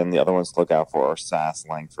 and then the other ones to look out for are Sass,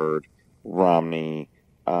 Langford, Romney,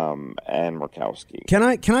 and Murkowski. Can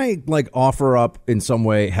I offer up in some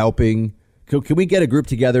way helping? Can we get a group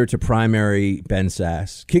together to primary Ben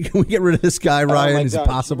Sass? Can we get rid of this guy, Ryan? Is it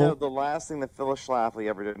possible? The last thing that Phyllis Schlafly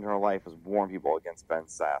ever did in her life was warn people against Ben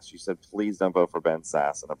Sass. She said, please don't vote for Ben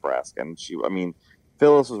Sass in Nebraska. And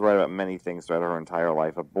Phyllis was right about many things throughout her entire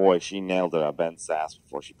life. But boy, she nailed it about Ben Sass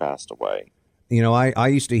before she passed away. I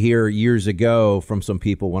used to hear years ago from some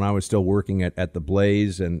people when I was still working at the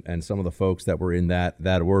Blaze and some of the folks that were in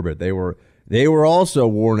that orbit. They were also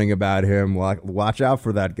warning about him. Watch out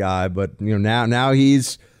for that guy. But now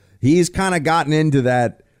he's kind of gotten into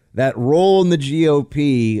that role in the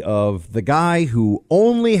GOP of the guy who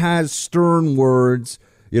only has stern words,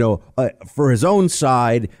 for his own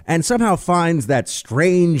side, and somehow finds that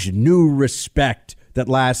strange new respect that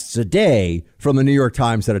lasts a day from the New York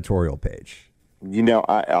Times editorial page.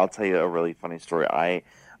 I'll tell you a really funny story.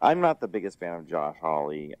 I'm not the biggest fan of Josh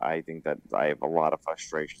Hawley. I think that I have a lot of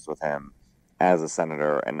frustrations with him as a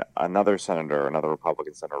senator, and another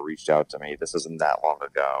Republican senator reached out to me. This isn't that long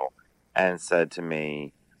ago, and said to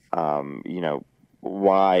me, why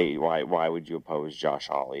would you oppose Josh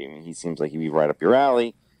Hawley? I mean, he seems like he'd be right up your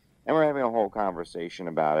alley. And we're having a whole conversation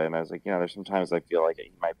about it. And I was like, there's sometimes I feel like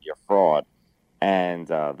he might be a fraud. And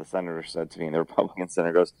the senator said to me, the Republican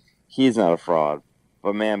senator goes, he's not a fraud,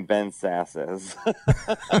 but man, Ben Sass is.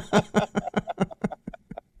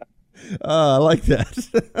 I like that.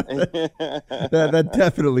 that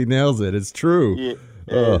definitely nails it. It's true.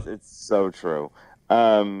 Yeah, it's so true.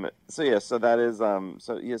 Ben Sass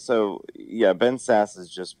is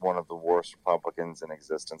just one of the worst Republicans in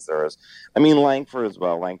existence there is. I mean, Langford as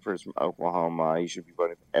well. Langford's from Oklahoma. He should be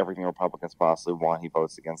voting for everything Republicans possibly want. He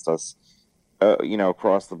votes against us,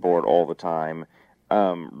 across the board all the time.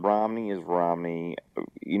 Romney is Romney,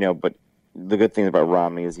 but the good thing about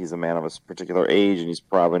Romney is he's a man of a particular age, and he's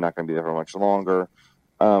probably not going to be there for much longer.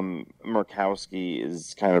 Murkowski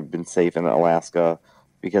has kind of been safe in Alaska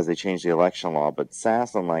because they changed the election law, but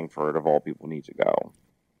Sass and Langford, of all people, need to go.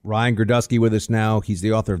 Ryan Grodowski with us now. He's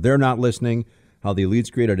the author of They're Not Listening, How the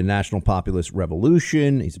Elites Created a National Populist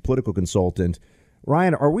Revolution. He's a political consultant.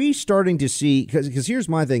 Ryan, are we starting to see, because here's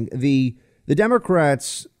my thing, the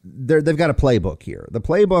Democrats, they've got a playbook here. The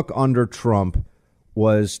playbook under Trump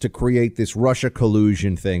was to create this Russia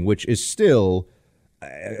collusion thing, which is still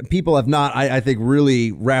people have not, I think,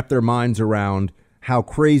 really wrapped their minds around how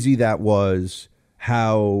crazy that was,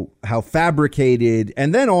 how fabricated,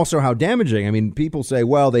 and then also how damaging. I mean, people say,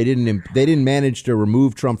 well, they didn't manage to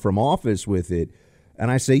remove Trump from office with it.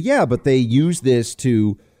 And I say, yeah, but they used this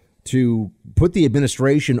to put the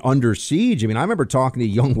administration under siege. I mean, I remember talking to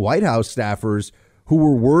young White House staffers who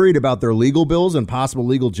were worried about their legal bills and possible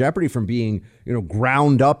legal jeopardy from being,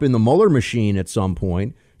 ground up in the Mueller machine at some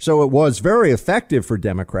point. So it was very effective for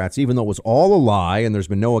Democrats, even though it was all a lie and there's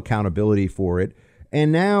been no accountability for it.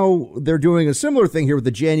 And now they're doing a similar thing here with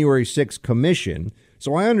the January 6th commission.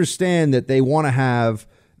 So I understand that they want to have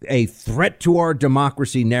a threat to our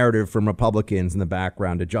democracy narrative from Republicans in the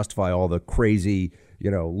background to justify all the crazy,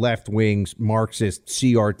 left wing Marxist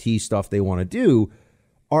CRT stuff they want to do.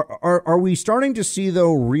 Are we starting to see,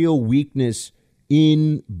 though, real weakness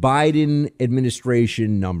in Biden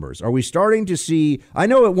administration numbers? Are we starting to see, I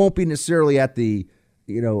know it won't be necessarily at the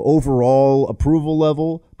overall approval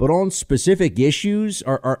level, but on specific issues,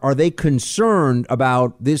 are they concerned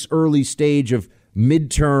about this early stage of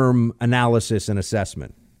midterm analysis and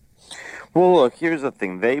assessment? Well, look, here's the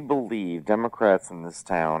thing. They believe, Democrats in this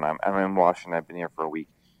town, I'm in Washington, I've been here for a week,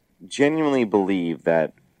 genuinely believe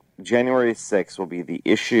that January 6th will be the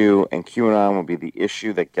issue and QAnon will be the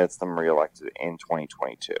issue that gets them reelected in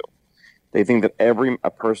 2022. They think that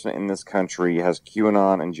a person in this country has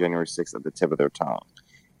QAnon and January 6th at the tip of their tongue.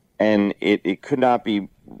 And it could not be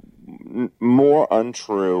more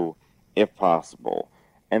untrue if possible.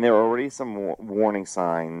 And there are already some warning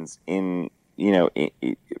signs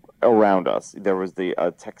around us. There was the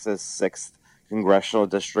Texas 6th congressional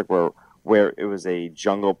district where it was a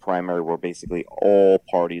jungle primary where basically all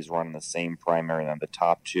parties run in the same primary and then the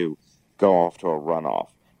top two go off to a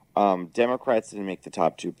runoff. Democrats didn't make the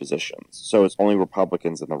top two positions, so it's only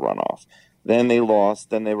Republicans in the runoff. Then they lost.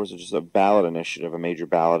 Then there was just a major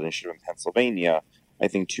ballot initiative in Pennsylvania, I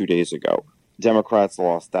think 2 days ago. Democrats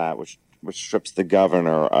lost that, which strips the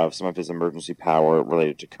governor of some of his emergency power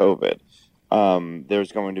related to COVID.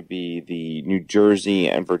 There's going to be the New Jersey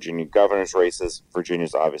and Virginia governor's races.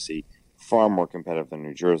 Virginia's obviously far more competitive than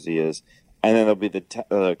New Jersey is. And then there'll be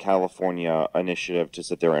the California initiative to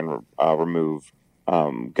sit there and remove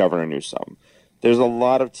Governor Newsom. There's a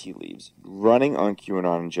lot of tea leaves. Running on QAnon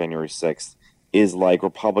on January 6th is like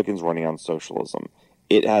Republicans running on socialism.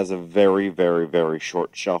 It has a very, very, very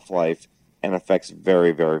short shelf life and affects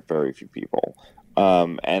very, very, very few people.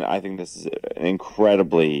 And I think this is an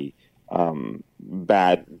incredibly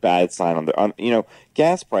bad sign on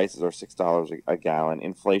gas prices are $6 a gallon.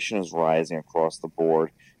 Inflation is rising across the board.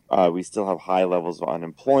 We still have high levels of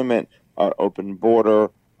unemployment, open border,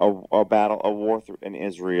 a war in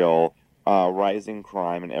Israel, rising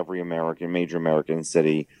crime in every major American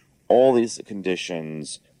city. All these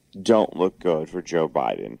conditions don't look good for Joe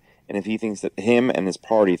Biden. And if he thinks that him and his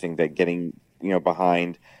party think that getting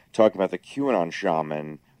behind talking about the QAnon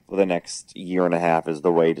shaman for the next year and a half is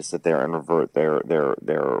the way to sit there and revert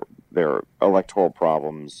their electoral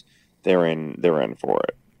problems, they're in for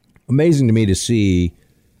it. Amazing to me to see.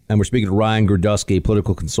 And we're speaking to Ryan Gerdusky,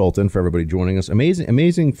 political consultant, for everybody joining us.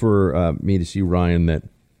 Amazing for me to see, Ryan, that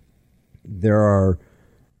there are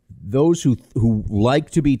those who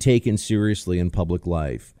like to be taken seriously in public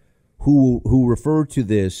life, who refer to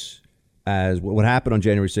this as what happened on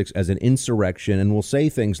January 6th as an insurrection, and will say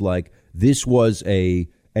things like this was a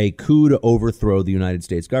coup to overthrow the United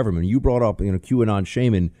States government. You brought up QAnon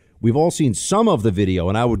shaman. We've all seen some of the video,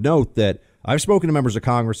 and I would note that I've spoken to members of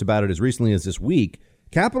Congress about it as recently as this week.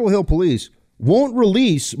 Capitol Hill Police won't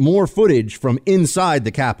release more footage from inside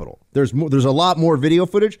the Capitol. There's a lot more video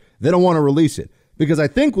footage. They don't want to release it because I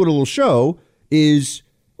think what it'll show is,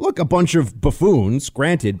 look, a bunch of buffoons,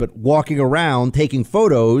 granted, but walking around taking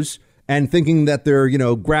photos and thinking that they're,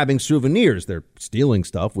 grabbing souvenirs. They're stealing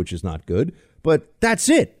stuff, which is not good, but that's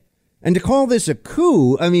it. And to call this a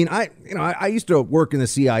coup, I mean, I used to work in the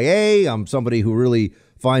CIA. I'm somebody who really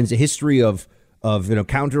finds a history of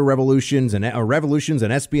counter revolutions and revolutions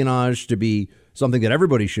and espionage to be something that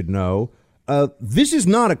everybody should know. This is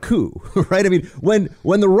not a coup, right? I mean,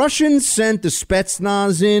 when the Russians sent the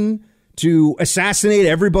Spetsnaz in to assassinate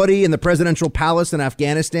everybody in the presidential palace in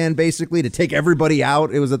Afghanistan, basically to take everybody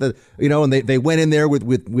out, it was and they went in there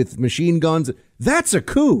with machine guns. That's a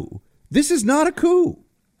coup. This is not a coup.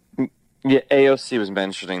 Yeah, AOC was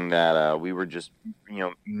mentioning that we were just,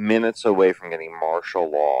 minutes away from getting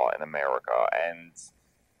martial law in America. And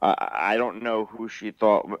I don't know who she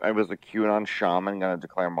thought it was, a QAnon shaman going to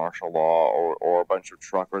declare martial law or a bunch of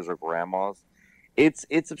truckers or grandmas. It's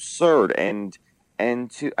absurd.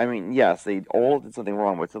 Yes, they all did something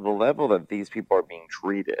wrong, but to the level that these people are being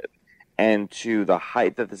treated and to the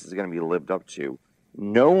height that this is going to be lived up to.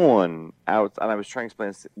 No one out, and I was trying to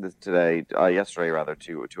explain this today, yesterday rather,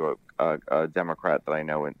 to a Democrat that I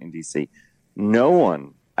know in D.C. No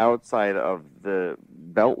one outside of the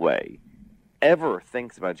Beltway ever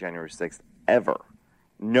thinks about January 6th, ever.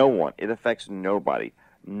 No one. It affects nobody.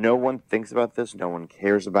 No one thinks about this. No one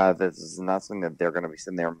cares about this. This is not something that they're going to be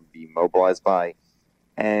sitting there and be mobilized by.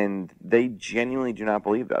 And they genuinely do not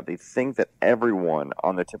believe that. They think that everyone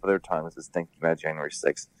on the tip of their tongues is thinking about January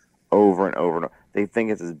 6th over and over and over. They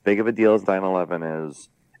think it's as big of a deal as 9/11 is,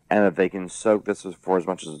 and that they can soak this for as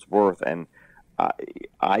much as it's worth. And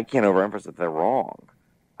I can't overemphasize that they're wrong.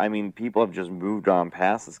 I mean, people have just moved on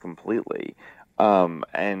past this completely.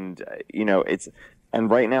 And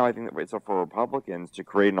right now I think that it's up for Republicans to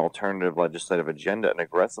create an alternative legislative agenda, an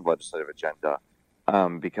aggressive legislative agenda,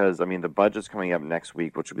 because, I mean, the budget's coming up next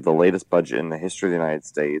week, which will be the latest budget in the history of the United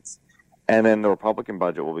States. And then the Republican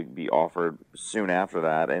budget will be offered soon after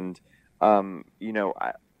that. And,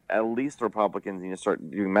 at least the Republicans need to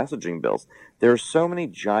start doing messaging bills. There are so many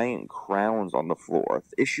giant crowns on the floor,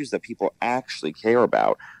 issues that people actually care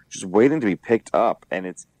about, just waiting to be picked up. And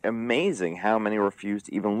it's amazing how many refuse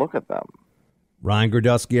to even look at them. Ryan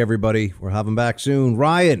Grodowski, everybody. We'll have him back soon.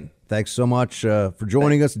 Ryan, thanks so much for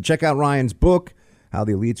joining us. And check out Ryan's book, How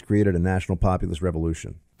the Elites Created a National Populist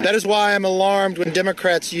Revolution. That is why I'm alarmed when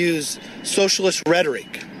Democrats use socialist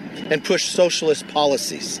rhetoric and push socialist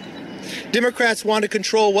policies. Democrats want to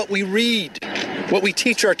control what we read, what we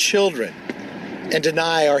teach our children, and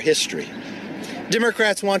deny our history.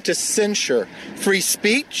 Democrats want to censure free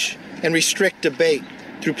speech and restrict debate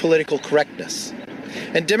through political correctness.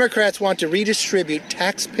 And Democrats want to redistribute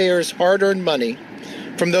taxpayers' hard-earned money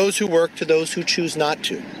from those who work to those who choose not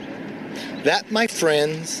to. That, my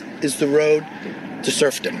friends, is the road to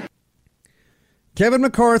serfdom. Kevin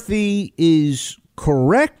McCarthy is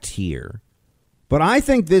correct here, but I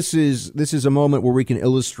think this is a moment where we can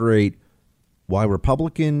illustrate why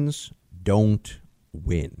Republicans don't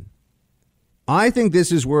win. I think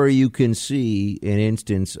this is where you can see an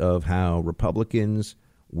instance of how Republicans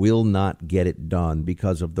will not get it done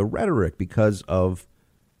because of the rhetoric, because of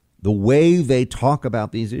the way they talk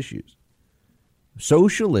about these issues.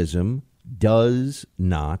 Socialism does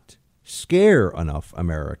not scare enough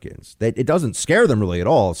Americans. It doesn't scare them really at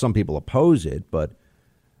all. Some people oppose it, but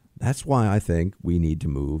that's why I think we need to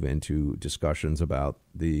move into discussions about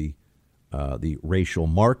the racial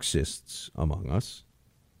Marxists among us,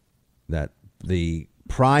 that the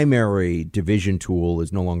primary division tool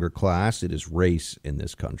is no longer class, it is race in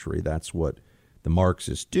this country. That's what the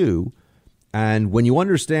Marxists do. And when you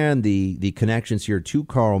understand the connections here to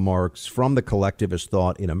Karl Marx from the collectivist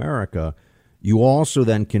thought in America, you also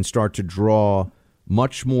then can start to draw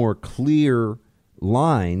much more clear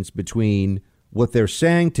lines between what they're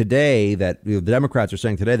saying today, that the Democrats are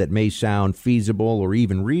saying today, that may sound feasible or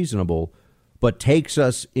even reasonable, but takes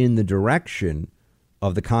us in the direction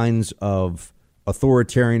of the kinds of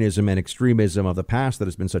authoritarianism and extremism of the past that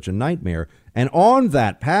has been such a nightmare. And on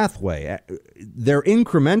that pathway, their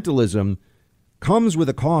incrementalism comes with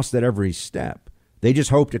a cost at every step. They just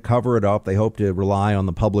hope to cover it up. They hope to rely on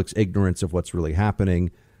the public's ignorance of what's really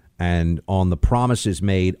happening and on the promises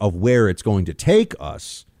made of where it's going to take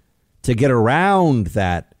us to get around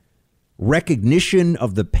that recognition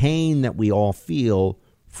of the pain that we all feel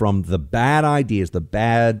from the bad ideas, the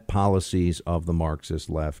bad policies of the Marxist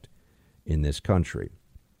left in this country.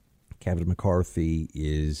 Kevin McCarthy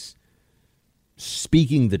is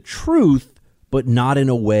speaking the truth, but not in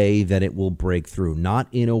a way that it will break through, not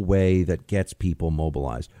in a way that gets people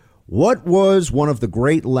mobilized. What was one of the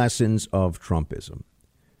great lessons of Trumpism?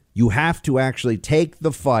 You have to actually take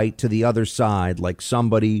the fight to the other side like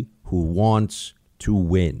somebody who wants to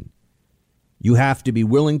win. You have to be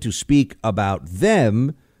willing to speak about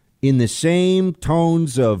them in the same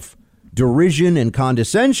tones of derision and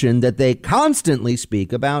condescension that they constantly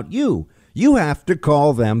speak about you. You have to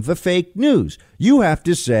call them the fake news. You have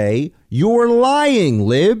to say, you're lying,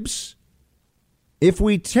 libs. If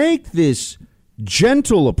we take this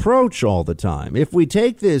gentle approach all the time, if we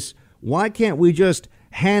take this, why can't we just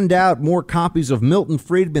hand out more copies of Milton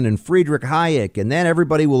Friedman and Friedrich Hayek and then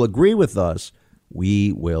everybody will agree with us,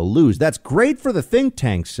 we will lose. That's great for the think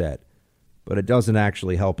tank set, but it doesn't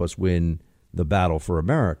actually help us win the battle for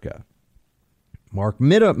America. Mark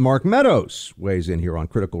Meadows weighs in here on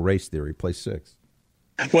critical race theory, place 6.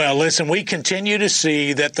 Well, listen, we continue to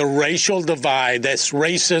see that the racial divide, this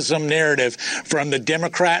racism narrative from the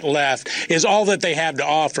Democrat left is all that they have to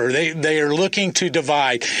offer. They are looking to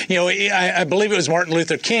divide. You know, I believe it was Martin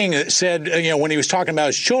Luther King that said, you know, when he was talking about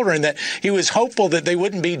his children, that he was hopeful that they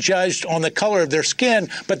wouldn't be judged on the color of their skin,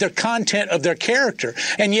 but their content of their character.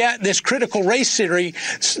 And yet this critical race theory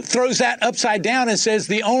throws that upside down and says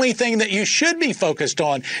the only thing that you should be focused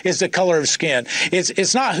on is the color of skin.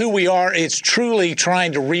 It's not who we are. It's truly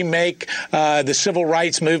trying to remake the civil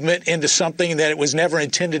rights movement into something that it was never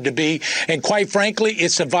intended to be. And quite frankly,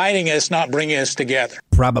 it's dividing us, not bringing us together.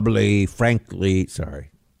 Sorry.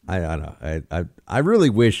 I don't know. I really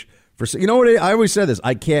wish for, you know what, I always said this,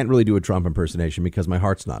 I can't really do a Trump impersonation because my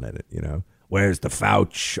heart's not in it, you know. Where's the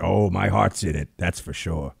Fouch? Oh, my heart's in it. That's for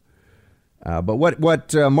sure. But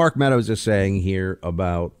what Mark Meadows is saying here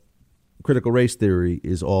about critical race theory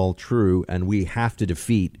is all true, and we have to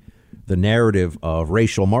defeat the narrative of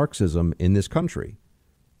racial Marxism in this country,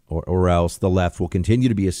 or else the left will continue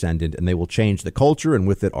to be ascendant and they will change the culture, and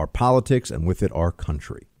with it our politics, and with it our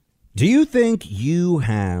country. Do you think you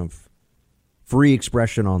have free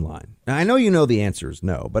expression online? Now, I know you know the answer is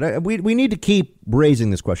no, but we need to keep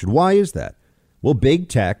raising this question. Why is that? Well, big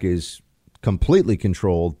tech is completely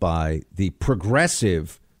controlled by the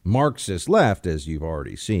progressive Marxist left, as you've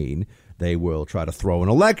already seen. They will try to throw an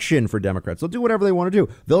election for Democrats. They'll do whatever they want to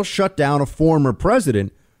do. They'll shut down a former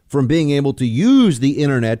president from being able to use the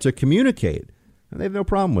internet to communicate. And they have no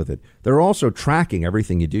problem with it. They're also tracking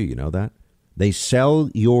everything you do. You know that? They sell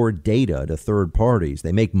your data to third parties.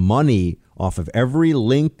 They make money off of every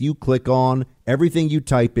link you click on, everything you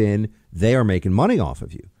type in. They are making money off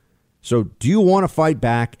of you. So do you want to fight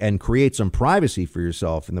back and create some privacy for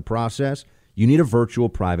yourself in the process? You need a virtual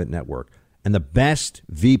private network. And the best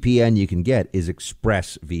VPN you can get is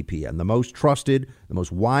ExpressVPN, the most trusted, the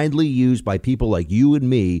most widely used by people like you and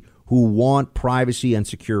me who want privacy and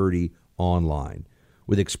security online.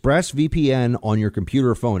 With ExpressVPN on your computer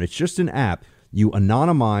or phone, it's just an app. You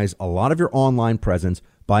anonymize a lot of your online presence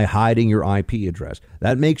by hiding your IP address.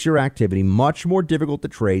 That makes your activity much more difficult to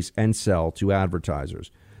trace and sell to advertisers.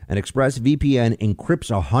 And ExpressVPN encrypts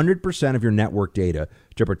 100% of your network data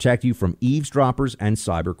to protect you from eavesdroppers and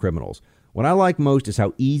cyber criminals. What I like most is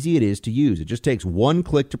how easy it is to use. It just takes one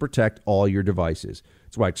click to protect all your devices.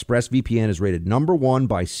 That's why ExpressVPN is rated #1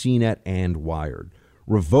 by CNET and Wired.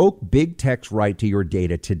 Revoke big tech's right to your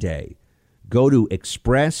data today. Go to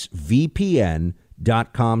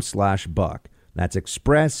expressvpn.com/buck. That's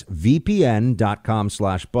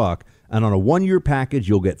expressvpn.com/buck. And on a 1-year package,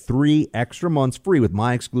 you'll get 3 extra months free with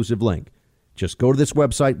my exclusive link. Just go to this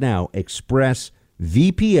website now,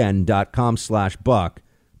 expressvpn.com/buck.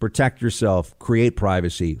 Protect yourself, create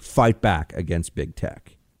privacy, fight back against big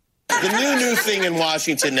tech. The new thing in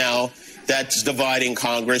Washington now that's dividing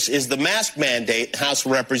Congress is the mask mandate, House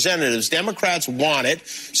of Representatives. Democrats want it,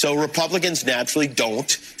 so Republicans naturally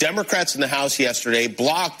don't. Democrats in the House yesterday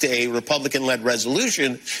blocked a Republican-led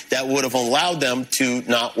resolution that would have allowed them to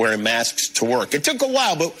not wear masks to work. It took a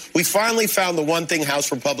while, but we finally found the one thing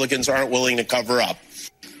House Republicans aren't willing to cover up: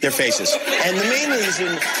 their faces. And the main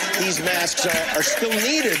reason these masks are still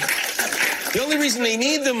needed, the only reason they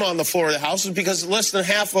need them on the floor of the House is because less than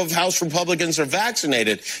half of House Republicans are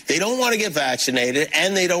vaccinated. They don't want to get vaccinated,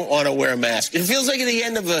 and they don't want to wear a mask. It feels like at the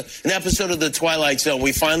end of an episode of The Twilight Zone,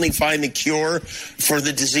 we finally find the cure for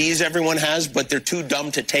the disease everyone has, but they're too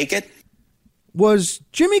dumb to take it. Was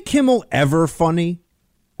Jimmy Kimmel ever funny?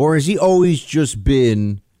 Or has he always just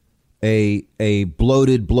been a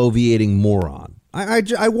bloated, bloviating moron?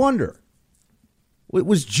 I wonder.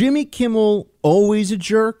 Was Jimmy Kimmel always a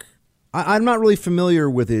jerk? I'm not really familiar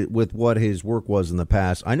with what his work was in the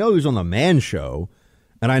past. I know he was on the Man Show,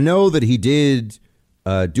 and I know that he did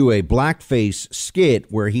do a blackface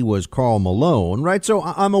skit where he was Karl Malone, right? So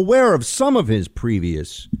I'm aware of some of his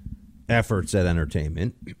previous efforts at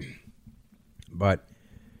entertainment, but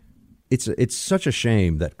it's such a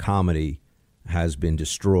shame that comedy has been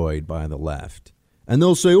destroyed by the left. And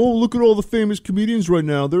they'll say, "Oh, look at all the famous comedians right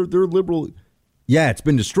now. They're liberal." Yeah, it's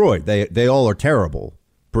been destroyed. They all are terrible,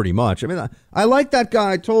 pretty much. I mean, I like that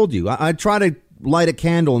guy. I told you. I try to light a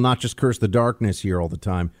candle and not just curse the darkness here all the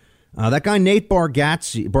time. That guy Nate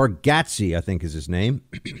Bargatze, I think is his name.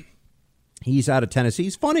 He's out of Tennessee.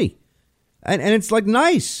 He's funny, and it's like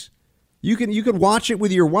nice. You can watch it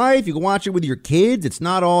with your wife. You can watch it with your kids. It's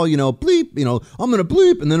not all, bleep, I'm going to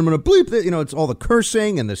bleep and then I'm going to bleep. It's all the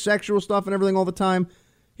cursing and the sexual stuff and everything all the time.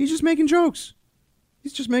 He's just making jokes.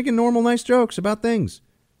 He's just making normal, nice jokes about things.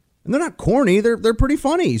 And they're not corny. They're pretty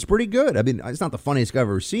funny. He's pretty good. I mean, it's not the funniest guy I've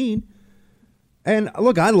ever seen. And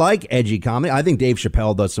look, I like edgy comedy. I think Dave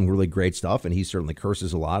Chappelle does some really great stuff, and he certainly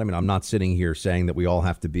curses a lot. I mean, I'm not sitting here saying that we all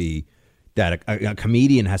have to be, that a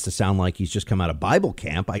comedian has to sound like he's just come out of Bible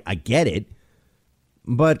camp. I get it.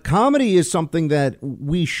 But comedy is something that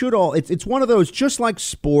we should all, it's one of those, just like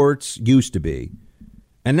sports used to be.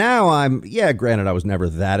 And now granted, I was never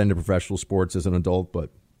that into professional sports as an adult, but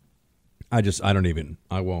I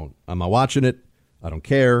won't. I'm not watching it. I don't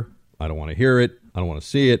care. I don't want to hear it. I don't want to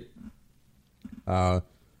see it.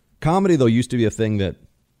 Comedy, though, used to be a thing that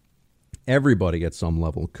everybody at some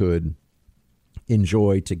level could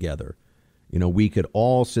enjoy together. You know, we could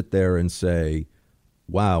all sit there and say,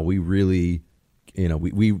 wow, we really,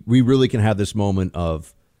 we really can have this moment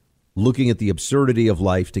of looking at the absurdity of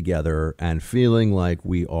life together and feeling like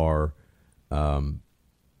we are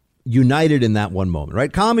united in that one moment,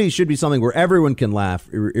 right? Comedy should be something where everyone can laugh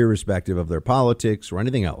irrespective of their politics or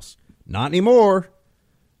anything else. Not anymore.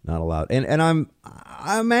 Not allowed. And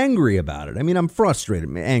I'm angry about it. I mean, I'm frustrated.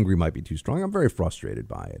 Angry might be too strong. I'm very frustrated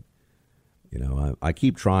by it. You know, I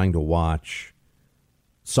keep trying to watch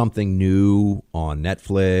something new on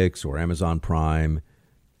Netflix or Amazon Prime,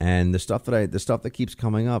 and the stuff that keeps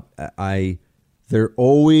coming up,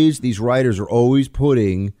 these writers are always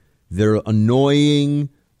putting their annoying,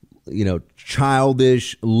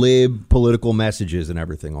 childish, lib political messages and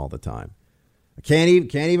everything all the time. I can't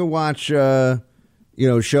even watch shows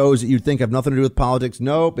that you'd think have nothing to do with politics.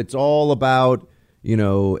 Nope, it's all about,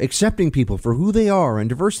 accepting people for who they are and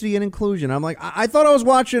diversity and inclusion. I'm like, I thought I was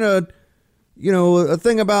watching a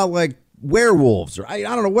thing about like werewolves or I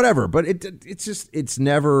don't know, whatever. But it's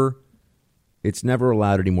never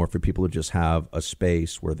allowed anymore for people to just have a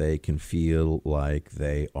space where they can feel like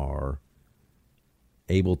they are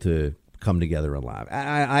able to come together and laugh.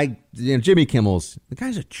 Jimmy Kimmel's, the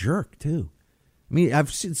guy's a jerk too. I mean,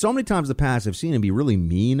 I've seen so many times in the past, I've seen him be really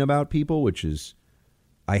mean about people,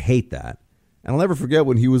 I hate that. And I'll never forget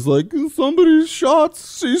when he was like, somebody shot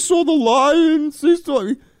Cecil the lion.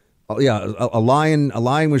 A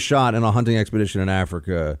lion was shot in a hunting expedition in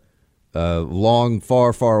Africa,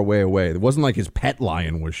 far, far away. It wasn't like his pet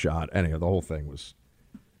lion was shot. Anyway, the whole thing was,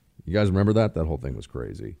 you guys remember that? That whole thing was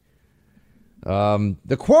crazy. The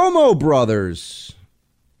Cuomo brothers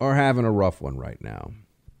are having a rough one right now.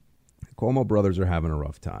 Cuomo brothers are having a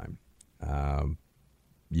rough time.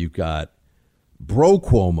 You've got Bro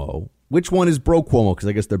Cuomo. Which one is Bro Cuomo? Because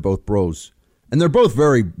I guess they're both bros, and they're both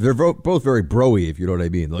very broy, if you know what I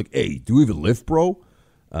mean. Like, hey, do we even lift, bro?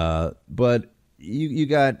 But you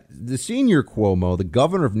got the senior Cuomo, the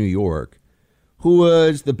governor of New York, who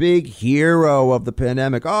was the big hero of the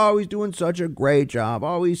pandemic. Oh, he's doing such a great job.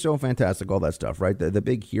 Oh, he's so fantastic. All that stuff, right? The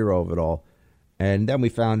big hero of it all. And then we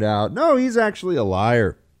found out, no, he's actually a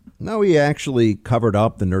liar. No, he actually covered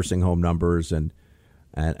up the nursing home numbers and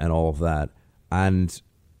all of that. And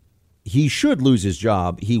he should lose his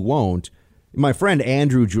job. He won't. My friend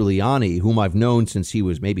Andrew Giuliani, whom I've known since he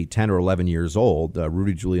was maybe 10 or 11 years old,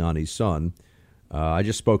 Rudy Giuliani's son, I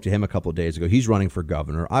just spoke to him a couple of days ago. He's running for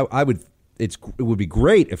governor. It would be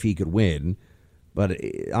great if he could win, but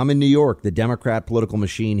I'm in New York. The Democrat political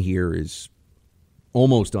machine here is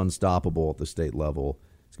almost unstoppable at the state level.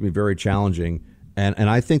 It's going to be very challenging. And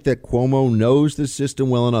I think that Cuomo knows the system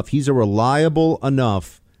well enough. He's a reliable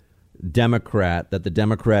enough Democrat that the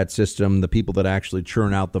Democrat system, the people that actually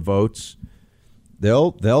churn out the votes,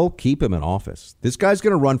 they'll keep him in office. This guy's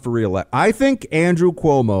going to run for reelection. I think Andrew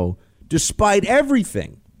Cuomo, despite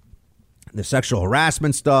everything, the sexual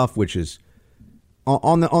harassment stuff, which is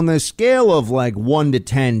on the scale of like 1 to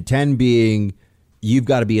 10, 10 being you've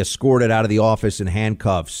got to be escorted out of the office in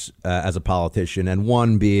handcuffs as a politician, and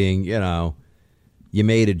 1 being, you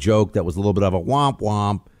made a joke that was a little bit of a womp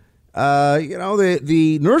womp.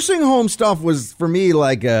 The nursing home stuff was for me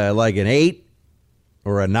like an 8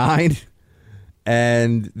 or a 9.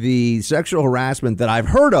 And the sexual harassment that I've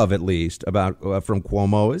heard of, at least, about from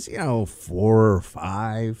Cuomo is, 4 or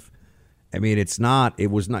 5. I mean,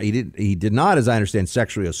 he did not, as I understand,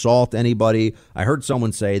 sexually assault anybody. I heard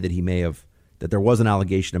someone say that that there was an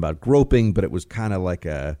allegation about groping, but it was kind of like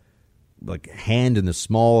a hand in the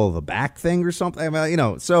small of the back thing or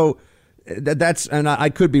something. So that's, and I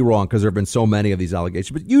could be wrong because there have been so many of these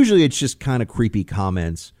allegations, but usually it's just kind of creepy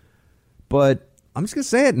comments. But I'm just going to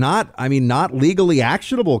say it, not legally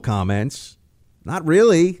actionable comments. Not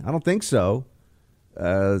really. I don't think so.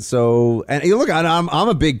 And look, I'm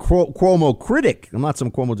a big Cuomo critic. I'm not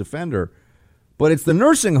some Cuomo defender, but it's the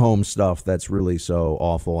nursing home stuff that's really so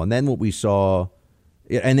awful. And then what we saw,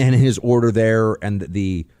 and then his order there, and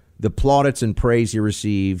the plaudits and praise he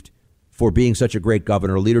received for being such a great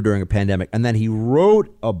governor, leader during a pandemic. And then he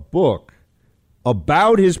wrote a book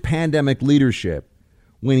about his pandemic leadership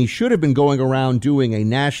when he should have been going around doing a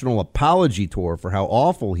national apology tour for how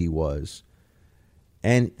awful he was.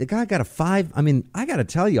 And the guy got I got to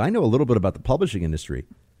tell you, I know a little bit about the publishing industry.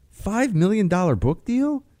 $5 million book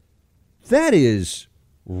deal? That is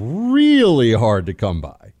really hard to come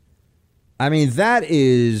by. I mean, that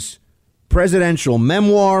is presidential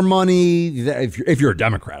memoir money. If you're a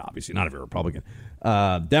Democrat, obviously, not if you're a Republican.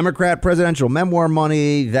 Democrat presidential memoir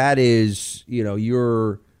money. That is,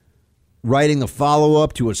 you're writing a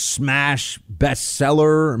follow-up to a smash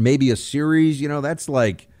bestseller, maybe a series. That's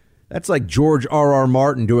like George R.R.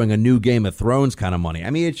 Martin doing a new Game of Thrones kind of money.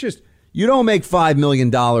 I mean, it's just, you don't make $5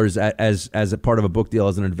 million as a part of a book deal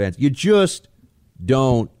as an advance. You just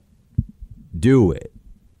don't do it.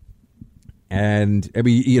 And I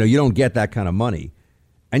mean, you don't get that kind of money.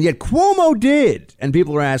 And yet Cuomo did. And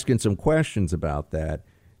people are asking some questions about that.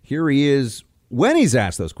 Here he is when he's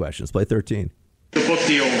asked those questions. Play 13. The book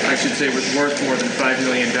deal, I should say, was worth more than $5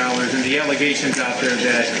 million. And the allegations out there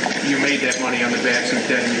that you made that money on the backs of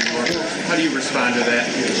dead New Yorkers. How do you respond to that?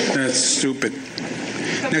 That's stupid.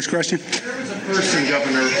 Next question. There was a person,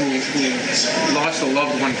 Governor, who lost a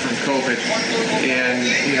loved one from COVID, and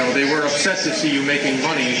they were upset to see you making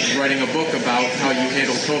money writing a book about how you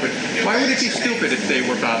handled COVID. Why would it be stupid if they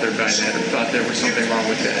were bothered by that and thought there was something wrong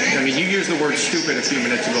with that? I mean, you used the word stupid a few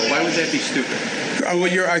minutes ago. Why would that be stupid?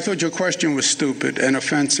 I thought your question was stupid and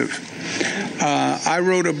offensive. I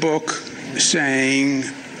wrote a book saying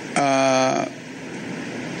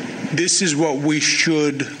this is what we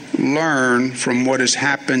should learn from what has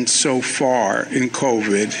happened so far in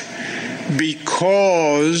COVID,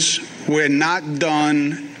 because we're not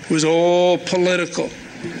done. It was all political.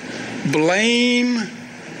 Blame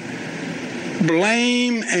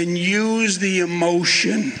and use the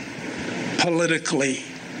emotion politically.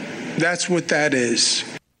 That's what that is.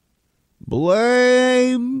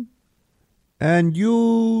 Blame and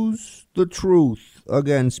use the truth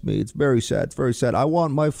against me. It's very sad. It's very sad. I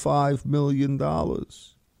want my $5 million.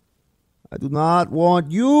 I do not want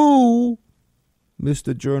you,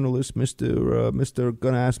 Mr. Journalist, Mr.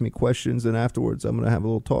 Gonna ask me questions, and afterwards I'm gonna have a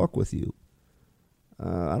little talk with you.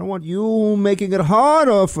 I don't want you making it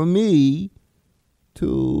harder for me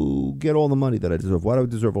to get all the money that I deserve. Why do I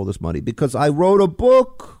deserve all this money? Because I wrote a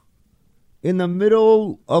book in the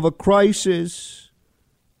middle of a crisis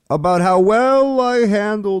about how well I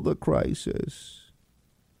handled the crisis.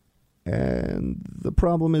 And the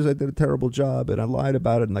problem is I did a terrible job, and I lied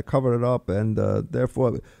about it, and I covered it up, and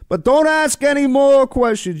therefore... But don't ask any more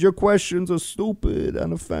questions. Your questions are stupid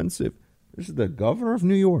and offensive. This is the governor of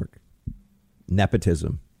New York.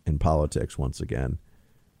 Nepotism in politics, once again.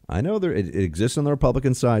 I know it exists on the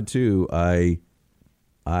Republican side, too. I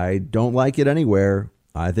don't like it anywhere.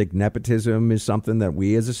 I think nepotism is something that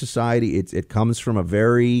we as a society, it comes from a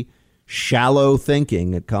very shallow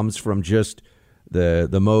thinking. It comes from just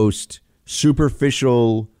the most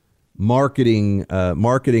superficial marketing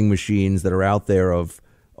machines that are out there of,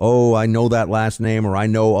 oh, I know that last name, or I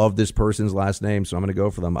know of this person's last name, so I'm going to go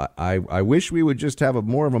for them. I wish we would just have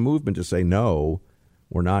more of a movement to say, no,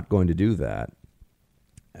 we're not going to do that.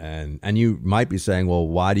 And you might be saying, well,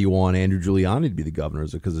 why do you want Andrew Giuliani to be the governor?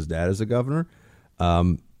 Is it because his dad is the governor?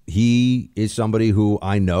 He is somebody who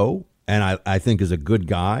I know and I think is a good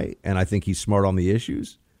guy, and I think he's smart on the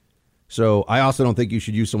issues. So I also don't think you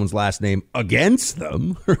should use someone's last name against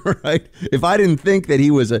them, right? If I didn't think that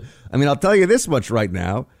he was I'll tell you this much right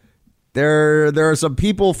now. There are some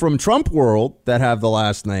people from Trump world that have the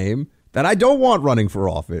last name that I don't want running for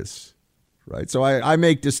office, right? So I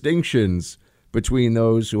make distinctions between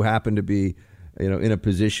those who happen to be, in a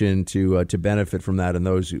position to benefit from that and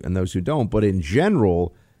those who don't. But in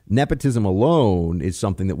general, nepotism alone is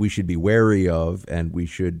something that we should be wary of, and we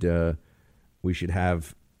should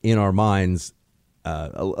have in our minds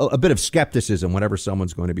a bit of skepticism whenever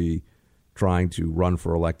someone's going to be trying to run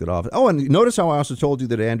for elected office. Oh, and notice how I also told you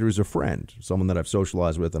that Andrew's a friend, someone that I've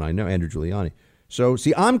socialized with, and I know Andrew Giuliani. So,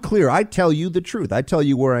 see, I'm clear. I tell you the truth. I tell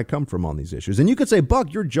you where I come from on these issues. And you could say,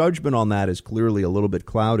 Buck, your judgment on that is clearly a little bit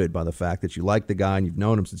clouded by the fact that you like the guy and you've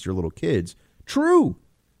known him since you're little kids. True.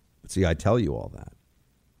 But see, I tell you all that.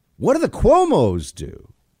 What do the Cuomos do?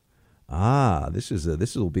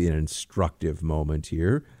 This will be an instructive moment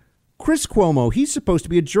here. Chris Cuomo, he's supposed to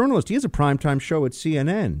be a journalist. He has a primetime show at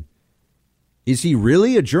CNN. Is he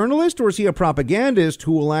really a journalist, or is he a propagandist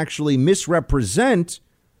who will actually misrepresent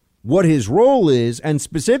what his role is, and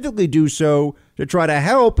specifically do so to try to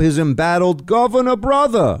help his embattled governor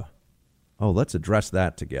brother? Oh, let's address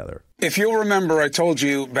that together. If you'll remember, I told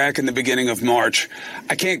you back in the beginning of March,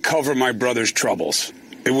 I can't cover my brother's troubles.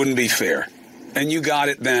 It wouldn't be fair. And you got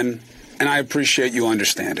it then, and I appreciate you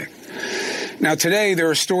understanding. Now, today, there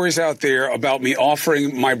are stories out there about me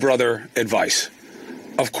offering my brother advice.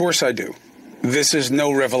 Of course I do. This is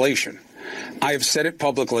no revelation. I have said it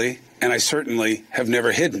publicly, and I certainly have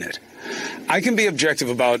never hidden it. I can be objective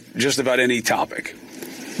about just about any topic,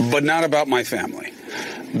 but not about my family.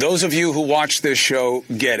 Those of you who watch this show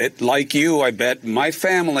get it. Like you, I bet, my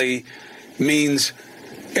family means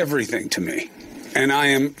everything to me, and I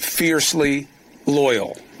am fiercely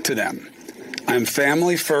loyal to them. I'm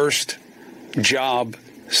family first, job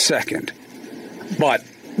second. But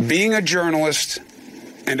being a journalist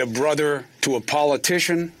and a brother to a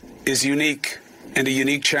politician is unique and a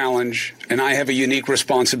unique challenge, and I have a unique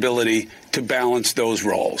responsibility to balance those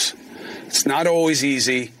roles. It's not always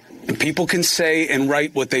easy, and people can say and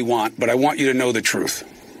write what they want, but I want you to know the truth.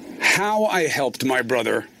 How I helped my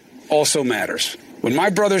brother also matters. When my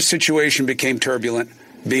brother's situation became turbulent,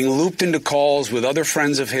 being looped into calls with other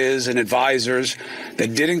friends of his and advisors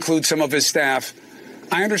that did include some of his staff,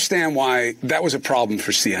 I understand why that was a problem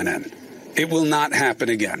for CNN. It will not happen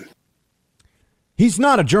again. He's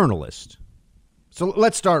not a journalist. So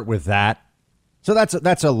let's start with that. So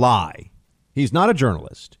that's a lie. He's not a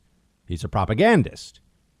journalist. He's a propagandist.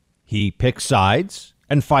 He picks sides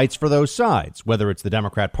and fights for those sides, whether it's the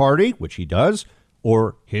Democrat Party, which he does,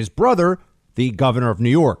 or his brother, the governor of New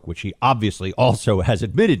York, which he obviously also has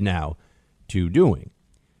admitted now to doing.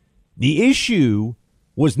 The issue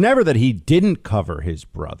was never that he didn't cover his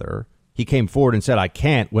brother. He came forward and said, I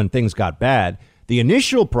can't, when things got bad. The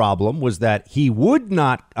initial problem was that he would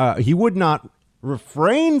not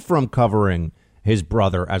refrain from covering his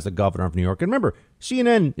brother as the governor of New York. And remember,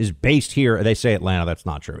 CNN is based here. They say Atlanta. That's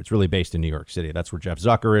not true. It's really based in New York City. That's where Jeff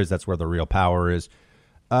Zucker is. That's where the real power is.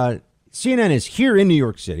 CNN is here in New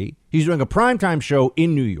York City. He's doing a primetime show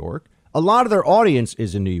in New York. A lot of their audience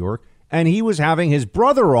is in New York. And he was having his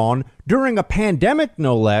brother on during a pandemic,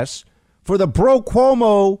 no less, for the Bro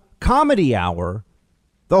Cuomo comedy hour.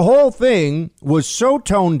 The whole thing was so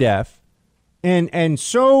tone deaf and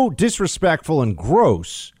so disrespectful and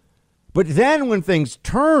gross. But then when things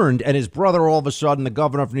turned and his brother, all of a sudden, the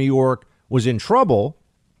governor of New York, was in trouble.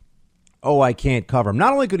 Oh, I can't cover him.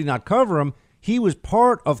 Not only could he not cover him, he was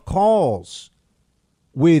part of calls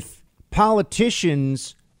with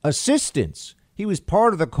politicians' assistants. He was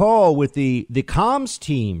part of the call with the comms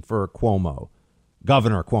team for Cuomo,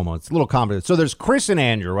 Governor Cuomo. It's a little complicated. So there's Chris and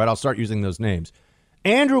Andrew, right? I'll start using those names.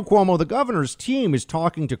 Andrew Cuomo, the governor's team, is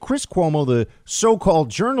talking to Chris Cuomo, the so-called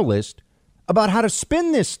journalist, about how to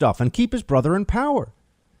spin this stuff and keep his brother in power.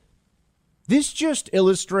 This just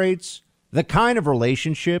illustrates the kind of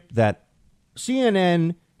relationship that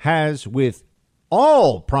CNN has with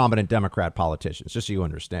all prominent Democrat politicians, just so you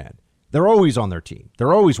understand. They're always on their team.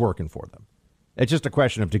 They're always working for them. It's just a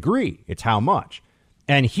question of degree. It's how much.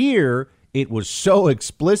 And here it was so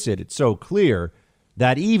explicit. It's so clear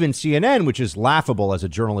that even CNN, which is laughable as a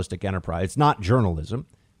journalistic enterprise, it's not journalism.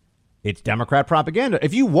 It's Democrat propaganda.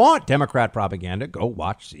 If you want Democrat propaganda, go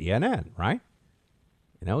watch CNN, right?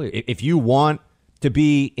 You know, if you want to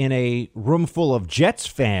be in a room full of Jets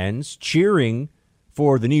fans cheering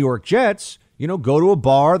for the New York Jets, you know, go to a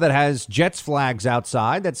bar that has Jets flags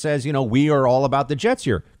outside that says, you know, we are all about the Jets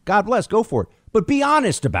here. God bless, go for it. But be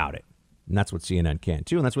honest about it. And that's what CNN can't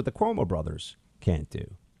do. And that's what the Cuomo brothers can't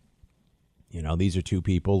do. You know, these are two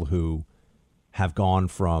people who have gone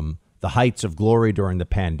from the heights of glory during the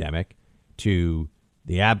pandemic to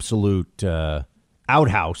the absolute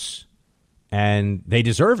outhouse, and they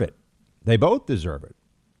deserve it. They both deserve it.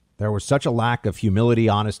 There was such a lack of humility,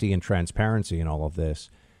 honesty, and transparency in all of this.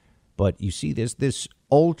 But you see this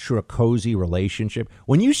ultra cozy relationship.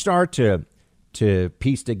 When you start to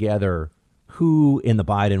piece together who in the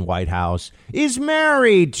Biden White House is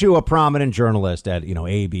married to a prominent journalist at, you know,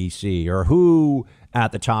 ABC, or who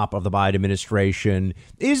at the top of the Biden administration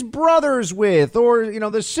is brothers with, or, you know,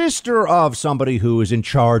 the sister of somebody who is in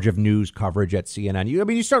charge of news coverage at CNN.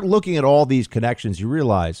 You start looking at all these connections, you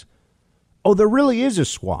realize, oh, there really is a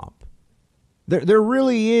swamp. There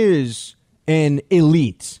really is an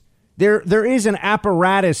elite. There is an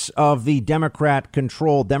apparatus of the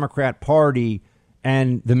Democrat-controlled Democrat Party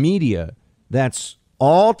and the media that's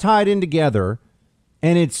all tied in together.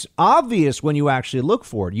 And it's obvious when you actually look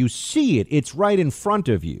for it. You see it. It's right in front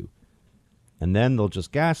of you. And then they'll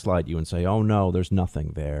just gaslight you and say, oh, no, there's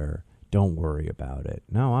nothing there. Don't worry about it.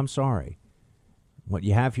 No, I'm sorry. What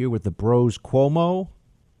you have here with the bros Cuomo,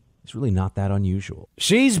 it's really not that unusual.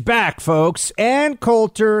 She's back, folks. Ann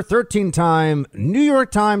Coulter, 13-time New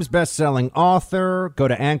York Times bestselling author. Go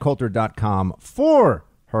to anncoulter.com for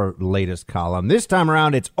her latest column. This time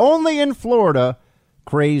around, it's only in Florida.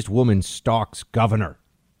 Crazed woman stalks governor.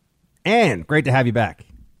 Ann, great to have you back.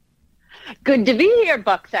 Good to be here,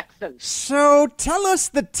 Buck Sexton. So tell us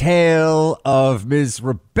the tale of Ms.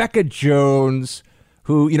 Rebecca Jones,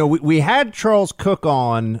 who, you know, we had Charles Cook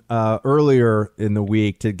on earlier in the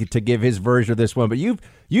week to give his version of this one, but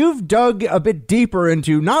you've dug a bit deeper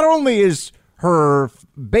into not only is her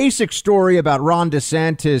basic story about Ron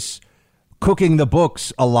DeSantis cooking the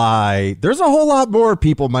books a lie, there's a whole lot more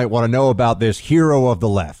people might want to know about this hero of the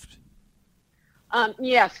left.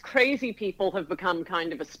 Yes, crazy people have become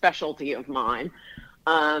kind of a specialty of mine.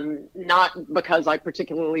 Not because I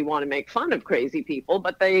particularly want to make fun of crazy people,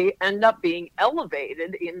 but they end up being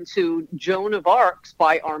elevated into Joan of Arcs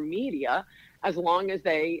by our media as long as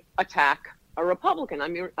they attack a Republican. I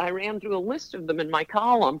mean, I ran through a list of them in my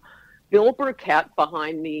column. Bill Burkett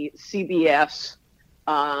behind the CBS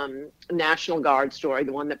National Guard story,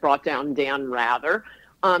 the one that brought down Dan Rather.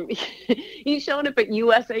 He showed up at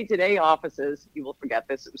USA Today offices, you will forget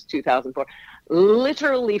this, it was 2004,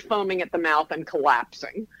 literally foaming at the mouth and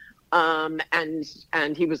collapsing. And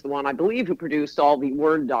he was the one, I believe, who produced all the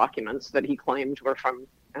Word documents that he claimed were from,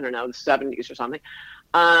 I don't know, the 70s or something.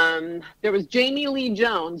 There was Jamie Lee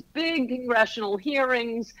Jones, big congressional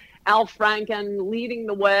hearings, Al Franken leading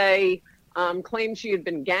the way, claimed she had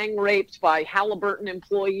been gang raped by Halliburton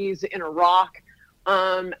employees in Iraq.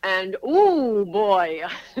 And, ooh, boy,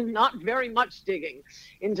 not very much digging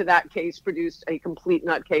into that case produced a complete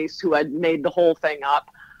nutcase who had made the whole thing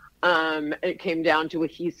up. It came down to a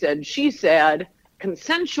he said, she said,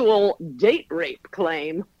 consensual date rape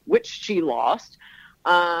claim, which she lost.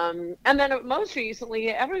 And then most recently,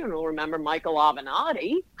 everyone will remember Michael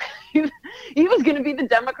Avenatti. He was going to be the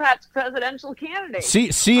Democrats' presidential candidate.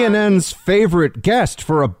 CNN's favorite guest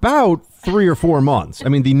for about 3 or 4 months. I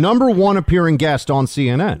mean, the number one appearing guest on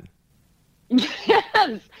CNN.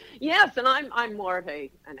 Yes, and I'm more of an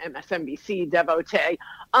MSNBC devotee.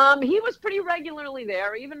 He was pretty regularly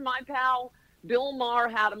there. Even my pal Bill Maher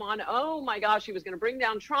had him on. Oh my gosh, he was going to bring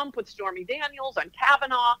down Trump with Stormy Daniels and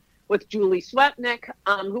Kavanaugh with Julie Swetnick,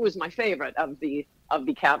 who was my favorite of the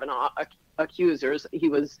Kavanaugh accusers.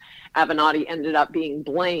 Avenatti ended up being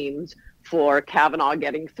blamed for Kavanaugh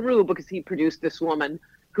getting through because he produced this woman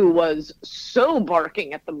who was so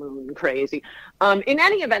barking at the moon crazy. In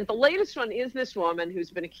any event, the latest one is this woman who's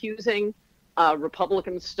been accusing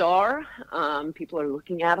Republican star. People are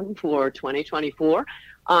looking at him for 2024.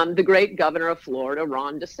 The great governor of Florida,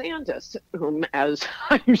 Ron DeSantis, whom, as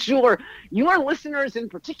I'm sure your listeners in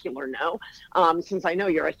particular know, since I know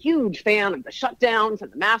you're a huge fan of the shutdowns and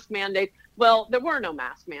the mask mandates. Well, there were no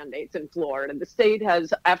mask mandates in Florida. The state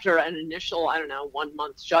has, after an initial, 1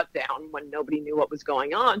 month shutdown when nobody knew what was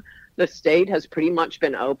going on, the state has pretty much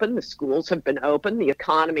been open. The schools have been open. The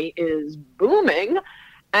economy is booming.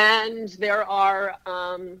 And there are,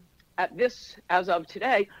 as of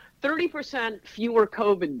today, 30% fewer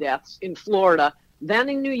COVID deaths in Florida than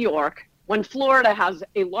in New York, when Florida has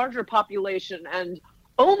a larger population and,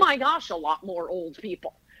 oh my gosh, a lot more old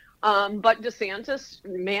people. But DeSantis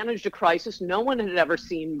managed a crisis no one had ever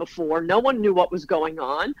seen before. No one knew what was going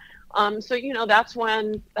on. So, that's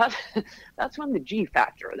when the G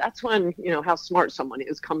factor, that's when, how smart someone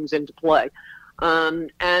is comes into play.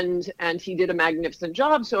 And he did a magnificent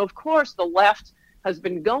job. So, of course, the left has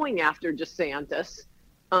been going after DeSantis.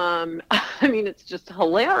 It's just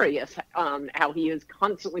hilarious how he is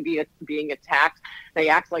constantly being attacked. They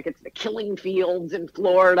act like it's the killing fields in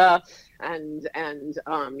Florida and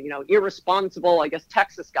irresponsible. I guess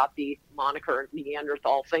Texas got the moniker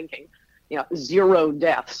Neanderthal thinking, 0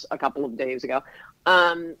 deaths a couple of days ago.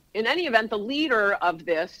 In any event, the leader of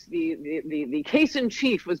this, the case in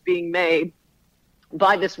chief was being made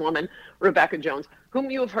by this woman, Rebecca Jones, whom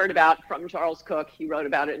you have heard about from Charles Cook. He wrote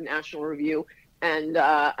about it in National Review. And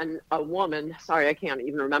a woman, sorry, I can't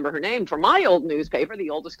even remember her name, from my old newspaper, the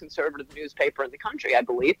oldest conservative newspaper in the country, I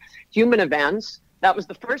believe, Human Events. That was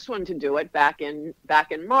the first one to do it back in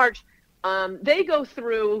March. They go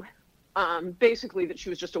through basically that she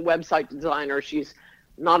was just a website designer. She's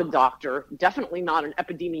not a doctor, definitely not an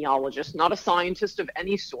epidemiologist, not a scientist of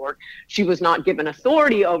any sort. She was not given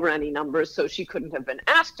authority over any numbers, so she couldn't have been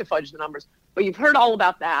asked to fudge the numbers. But you've heard all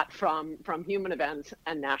about that from Human Events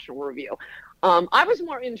and National Review. I was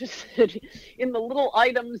more interested in the little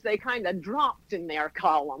items they kind of dropped in their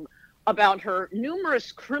column about her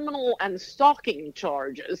numerous criminal and stalking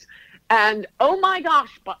charges. And oh my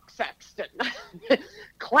gosh, Buck Sexton,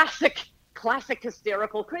 classic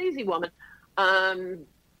hysterical crazy woman.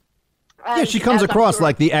 She comes across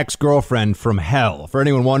like the ex-girlfriend from hell. For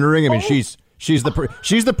anyone wondering, she's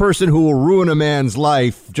the person who will ruin a man's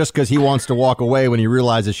life just because he wants to walk away when he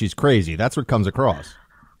realizes she's crazy. That's what comes across.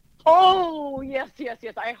 Oh, yes.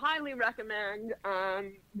 I highly recommend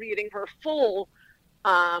reading her full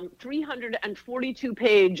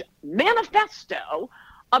 342-page manifesto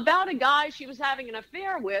about a guy she was having an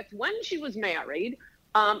affair with when she was married,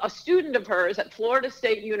 a student of hers at Florida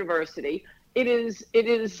State University. It is it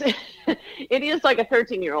is like a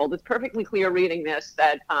 13-year-old. It's perfectly clear reading this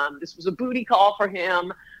that this was a booty call for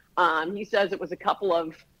him. He says it was a couple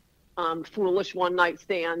of foolish one-night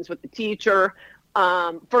stands with the teacher.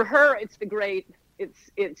 For her, it's the great,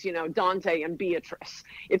 it's Dante and Beatrice.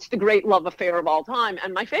 It's the great love affair of all time.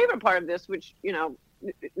 And my favorite part of this, which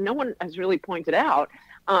no one has really pointed out,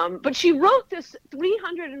 but she wrote this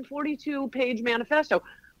 342-page manifesto,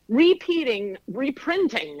 reprinting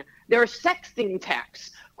their sexting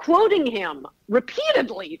texts, quoting him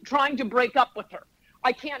repeatedly, trying to break up with her.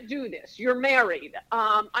 I can't do this. You're married.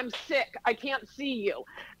 I'm sick. I can't see you.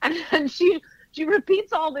 And she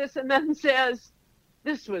repeats all this and then says,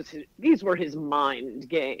 these were his mind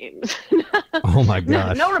games. Oh my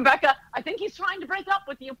gosh. No, Rebecca, I think he's trying to break up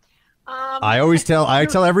with you. I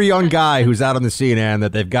tell every young guy who's out on the CNN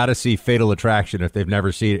that they've got to see Fatal Attraction if they've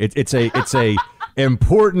never seen it. It's a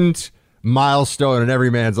important milestone in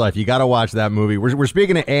every man's life. You got to watch that movie. We're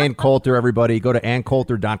speaking to Ann Coulter, everybody. Go to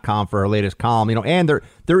AnnCoulter.com for her latest column. And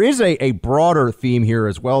there is a broader theme here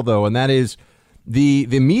as well, though, and that is the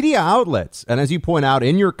media outlets. And as you point out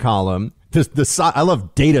in your column, I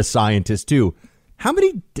love data scientists too. How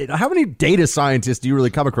many data scientists do you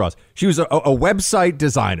really come across? She was a website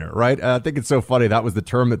designer, right? I think it's so funny. That was the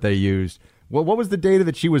term that they used. Well, what was the data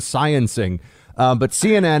that she was sciencing? But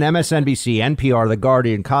CNN, MSNBC, NPR, The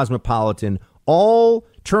Guardian, Cosmopolitan, all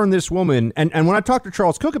turned this woman. And when I talked to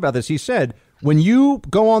Charles Cook about this, he said, when you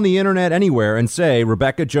go on the internet anywhere and say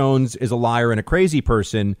Rebecca Jones is a liar and a crazy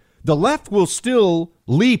person, the left will still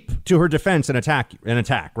leap to her defense and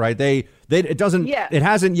attack, right? It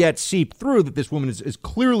hasn't yet seeped through that this woman is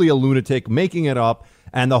clearly a lunatic, making it up,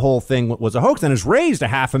 and the whole thing was a hoax and has raised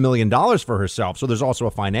 $500,000 for herself. So there's also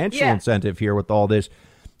a financial incentive here with all this.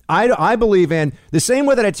 I believe in the same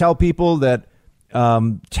way that I tell people that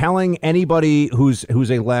telling anybody who's a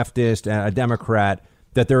leftist, a Democrat,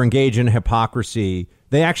 that they're engaged in hypocrisy,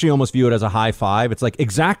 they actually almost view it as a high five. It's like,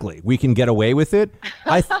 exactly, we can get away with it.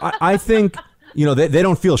 I think, they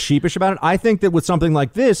don't feel sheepish about it. I think that with something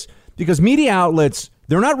like this, because media outlets,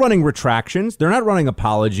 they're not running retractions, they're not running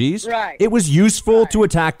apologies. Right. It was useful to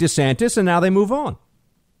attack DeSantis, and now they move on.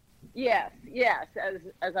 Yes.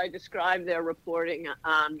 As I described their reporting,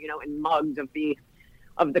 in mugs of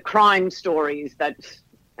the crime stories that,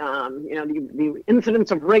 the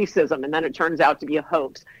incidents of racism, and then it turns out to be a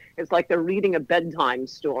hoax. It's like they're reading a bedtime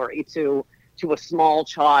story to a small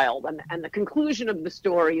child, and the conclusion of the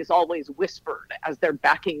story is always whispered as they're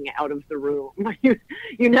backing out of the room.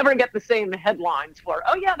 You never get the same headlines for,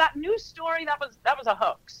 oh yeah, that news story, that was a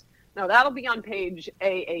hoax. No, that'll be on page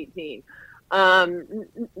A18.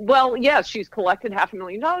 Well, yes, she's collected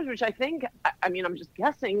 $500,000, which I think, I'm just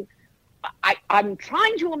guessing. I'm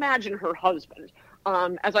trying to imagine her husband.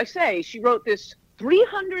 As I say, she wrote this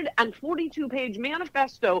 342-page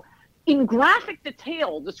manifesto in graphic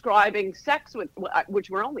detail describing sex with, which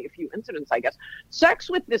were only a few incidents, I guess, sex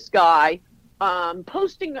with this guy,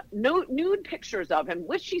 posting nude pictures of him,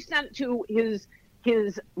 which she sent to his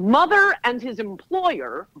mother and his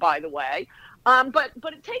employer, by the way. But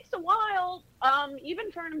it takes a while,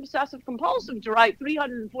 even for an obsessive compulsive, to write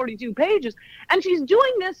 342 pages. And she's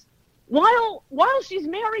doing this while she's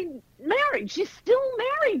married. She's still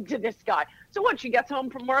married to this guy. So what? She gets home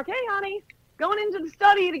from work. Hey, honey, going into the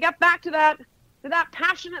study to get back to that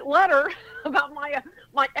passionate letter about my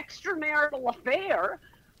extramarital affair.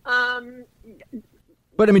 But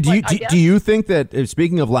do you think that,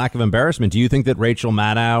 speaking of lack of embarrassment, do you think that Rachel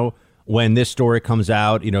Maddow, when this story comes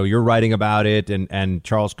out, you're writing about it, and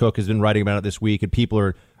Charles Cook has been writing about it this week, and people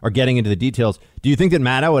are getting into the details, do you think that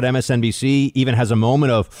Maddow at MSNBC even has a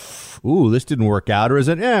moment of, ooh, this didn't work out, or is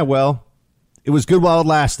it, well, it was good while it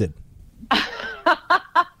lasted?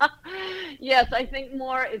 Yes, I think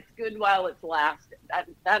more it's good while it's lasted.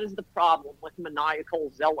 That is the problem with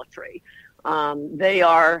maniacal zealotry.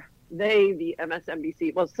 The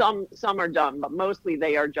MSNBC, well, some are dumb, but mostly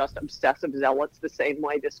they are just obsessive zealots, the same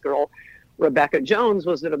way this girl, Rebecca Jones,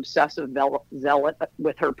 was an obsessive zealot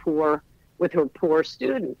with her poor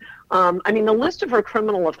student. The list of her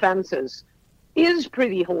criminal offenses is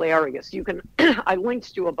pretty hilarious. You can, I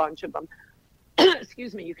linked to a bunch of them.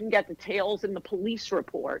 Excuse me, you can get details in the police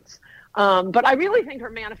reports. But I really think her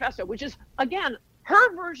manifesto, which is, again,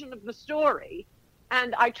 her version of the story,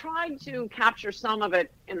 And I tried to capture some of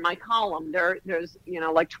it in my column. There's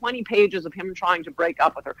like 20 pages of him trying to break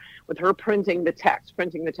up with her printing the text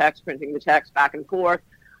back and forth,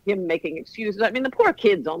 him making excuses. I mean, the poor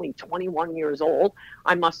kid's only 21 years old,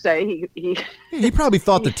 I must say. He probably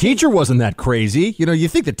thought the teacher wasn't that crazy. You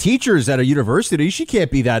think the teacher's at a university, she can't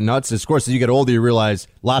be that nuts. Of course, as you get older, you realize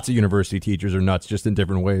lots of university teachers are nuts, just in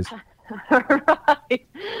different ways. Right.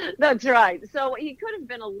 That's right. So he could have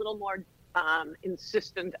been a little more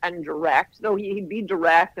insistent and direct, though he'd be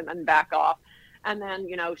direct and then back off. And then,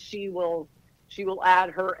 she will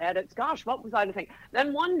add her edits. Gosh, what was I to think?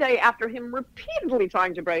 Then one day, after him repeatedly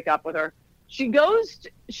trying to break up with her, she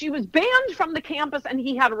was banned from the campus and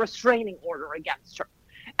he had a restraining order against her.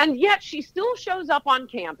 And yet she still shows up on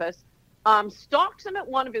campus, stalks him at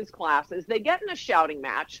one of his classes. They get in a shouting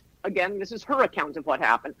match. Again, this is her account of what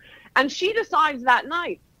happened. And she decides that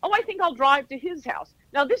night, I think I'll drive to his house.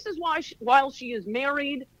 Now, this is why while she is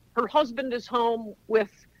married, her husband is home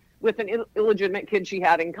with an illegitimate kid she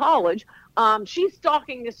had in college. She's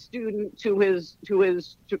stalking this student to his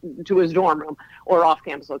dorm room or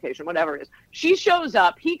off-campus location, whatever it is. She shows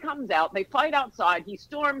up. He comes out. They fight outside. He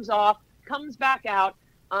storms off, comes back out.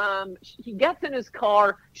 He gets in his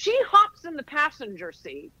car. She hops in the passenger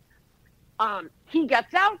seat. He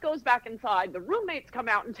gets out, goes back inside. The roommates come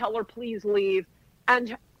out and tell her, please leave.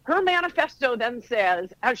 And her manifesto then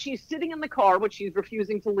says, as she's sitting in the car, which she's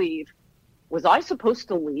refusing to leave, was I supposed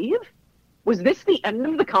to leave? Was this the end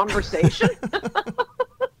of the conversation?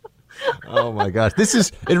 Oh my gosh.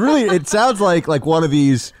 It sounds like one of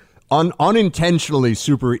these unintentionally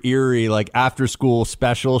super eerie, like after school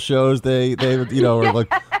special shows they or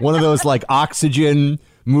like one of those like Oxygen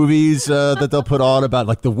movies that they'll put on about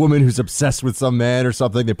like the woman who's obsessed with some man or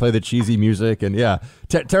something. They play the cheesy music and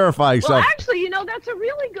terrifying stuff. Well, actually, that's a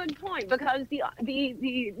really good point, because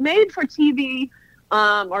the made for TV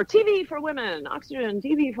or TV for women, Oxygen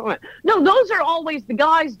TV for women. No, those are always the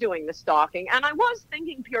guys doing the stalking. And I was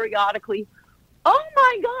thinking periodically, oh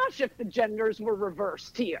my gosh, if the genders were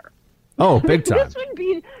reversed here. Oh, big time. This would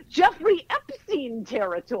be Jeffrey Epstein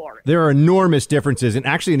territory. There are enormous differences in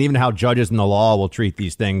even how judges in the law will treat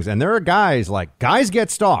these things. And there are guys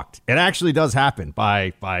get stalked. It actually does happen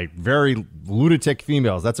by very lunatic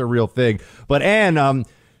females. That's a real thing. But Ann,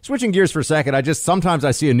 switching gears for a second, sometimes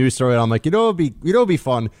I see a news story and I'm like, it'd be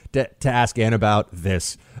fun to ask Ann about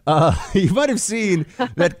this. You might have seen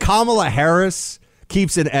that Kamala Harris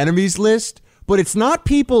keeps an enemies list, but it's not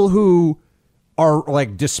people who are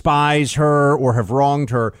like despise her or have wronged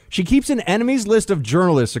her. She keeps an enemies list of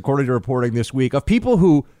journalists, according to reporting this week, of people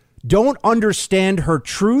who don't understand her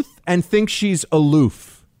truth and think she's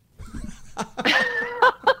aloof.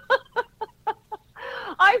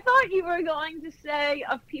 I thought you were going to say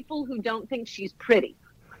of people who don't think she's pretty.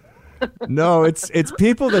 No, it's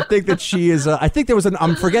people that think that she is. I think there was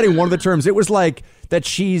I'm forgetting one of the terms. It was like that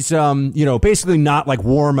she's, basically not like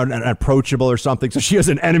warm and approachable or something. So she has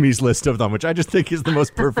an enemies list of them, which I just think is the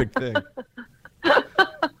most perfect thing.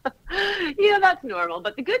 That's normal.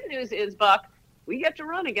 But the good news is, Buck, we get to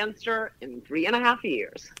run against her in 3.5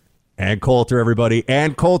 years. Ann Coulter, everybody.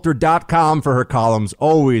 AnnCoulter.com for her columns.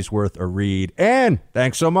 Always worth a read. Ann,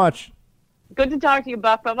 thanks so much. Good to talk to you,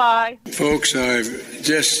 Buck. Bye-bye. Folks, I've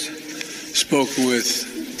just spoken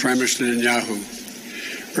with Prime Minister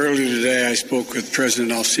Netanyahu. Earlier today, I spoke with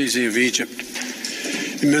President al-Sisi of Egypt.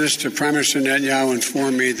 Prime Minister Netanyahu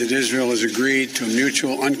informed me that Israel has agreed to a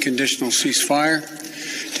mutual unconditional ceasefire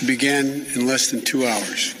to begin in less than 2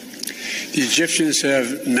 hours. The Egyptians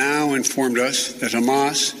have now informed us that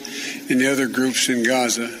Hamas and the other groups in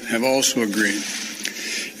Gaza have also agreed.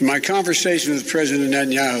 In my conversation with President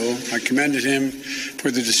Netanyahu, I commended him for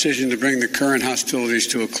the decision to bring the current hostilities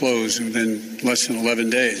to a close within less than 11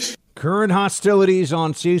 days. Current hostilities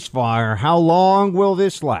on ceasefire. How long will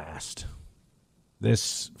this last?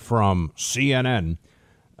 This from CNN.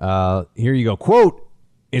 Here you go. Quote,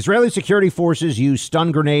 Israeli security forces used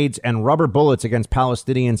stun grenades and rubber bullets against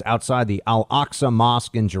Palestinians outside the Al-Aqsa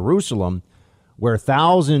Mosque in Jerusalem, where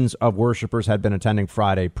thousands of worshipers had been attending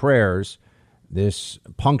Friday prayers. This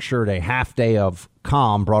punctured a half day of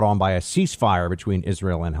calm brought on by a ceasefire between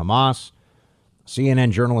Israel and Hamas.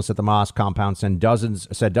 CNN journalists at the mosque compound said dozens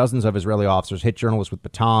of Israeli officers hit journalists with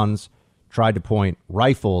batons, tried to point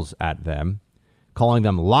rifles at them, calling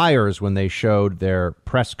them liars when they showed their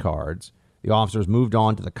press cards. The officers moved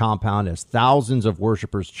on to the compound as thousands of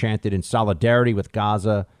worshipers chanted in solidarity with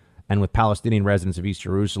Gaza and with Palestinian residents of East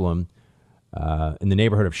Jerusalem in the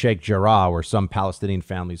neighborhood of Sheikh Jarrah, where some Palestinian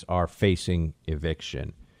families are facing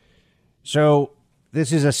eviction. So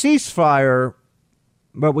this is a ceasefire,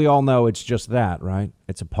 but we all know it's just that, right?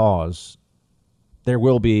 It's a pause. there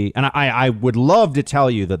will be, and I would love to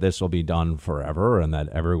tell you that this will be done forever and that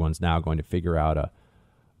everyone's now going to figure out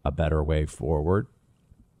a better way forward.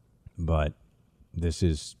 But this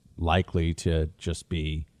is likely to just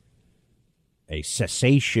be a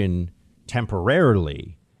cessation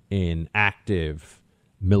temporarily in active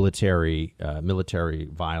military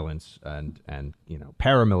violence and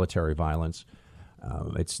paramilitary violence.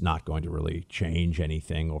 It's not going to really change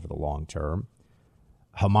anything over the long term.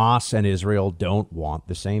 Hamas and Israel don't want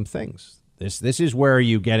the same things. This is where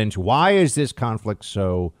you get into why is this conflict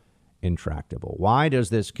so intractable? Why does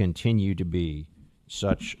this continue to be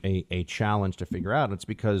such a challenge to figure out? It's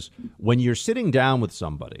because when you're sitting down with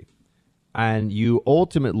somebody and you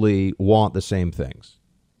ultimately want the same things,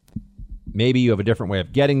 maybe you have a different way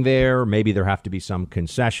of getting there. Maybe there have to be some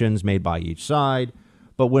concessions made by each side.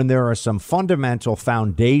 But when there are some fundamental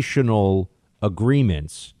foundational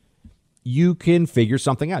agreements, you can figure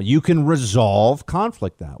something out. You can resolve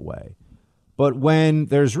conflict that way. But when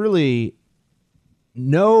there's really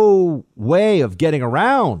no way of getting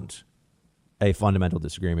around a fundamental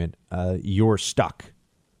disagreement, you're stuck.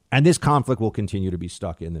 And this conflict will continue to be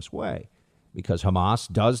stuck in this way because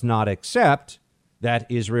Hamas does not accept that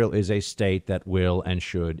Israel is a state that will and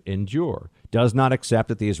should endure, does not accept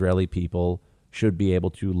that the Israeli people should be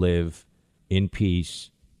able to live in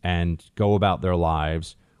peace and go about their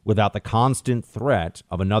lives without the constant threat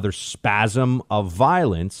of another spasm of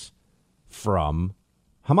violence from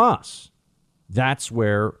Hamas. That's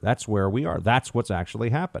where we are. That's what's actually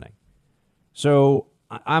happening. So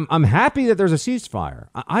I'm happy that there's a ceasefire.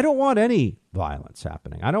 I don't want any violence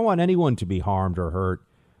happening. I don't want anyone to be harmed or hurt.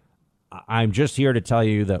 I'm just here to tell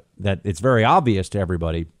you that it's very obvious to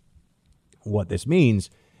everybody what this means.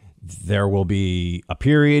 There will be a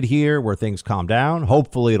period here where things calm down.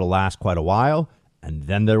 Hopefully it'll last quite a while. And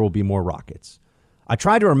then there will be more rockets. I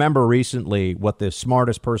tried to remember recently what the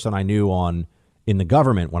smartest person I knew in the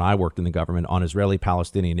government, when I worked in the government, on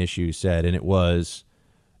Israeli-Palestinian issues said, and it was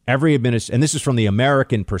and this is from the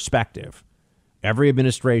American perspective, every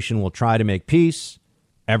administration will try to make peace.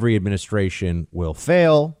 Every administration will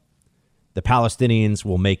fail. The Palestinians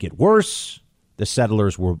will make it worse. The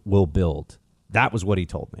settlers will build. That was what he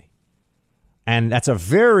told me. And that's a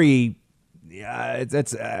very...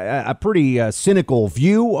 it's a pretty cynical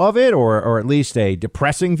view of it, or at least a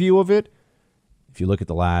depressing view of it. If you look at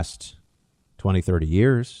the last 20, 30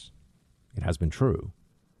 years, it has been true.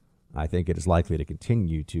 I think it is likely to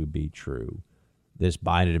continue to be true. This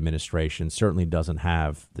Biden administration certainly doesn't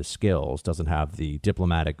have the skills, doesn't have the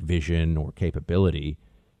diplomatic vision or capability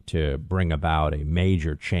to bring about a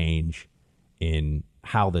major change in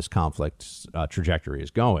how this conflict's trajectory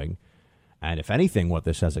is going. And if anything, what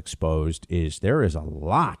this has exposed is there's a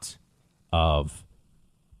lot of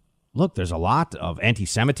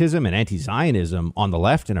anti-Semitism and anti-Zionism on the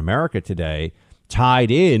left in America today, tied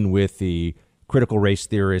in with the critical race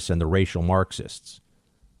theorists and the racial Marxists.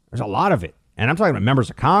 There's a lot of it. And I'm talking about members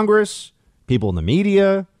of Congress, people in the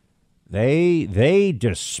media. They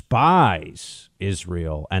despise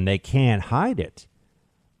Israel and they can't hide it.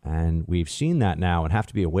 And we've seen that now and have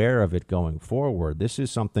to be aware of it going forward. This is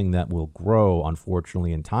something that will grow,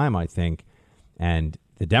 unfortunately, in time, I think. And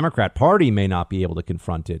the Democrat Party may not be able to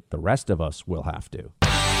confront it. The rest of us will have to.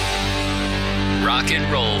 Rock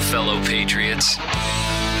and roll, fellow patriots.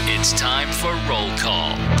 It's time for roll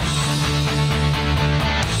call.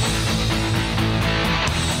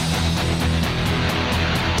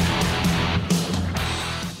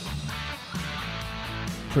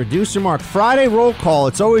 Producer Mark, Friday roll call.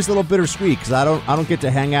 It's always a little bittersweet because I don't get to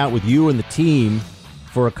hang out with you and the team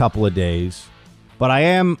for a couple of days, but I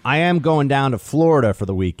am going down to Florida for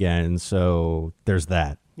the weekend, so there's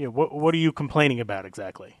that. Yeah, what are you complaining about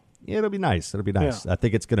exactly? Yeah, it'll be nice. Yeah. I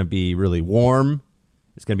think it's going to be really warm.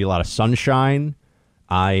 It's going to be a lot of sunshine.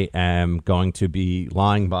 I am going to be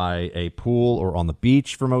lying by a pool or on the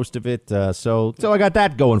beach for most of it. So I got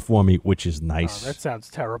that going for me, which is nice. Oh, that sounds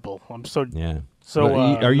terrible. I'm so yeah. So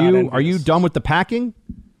are you done with the packing?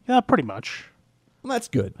 Yeah, pretty much. Well, that's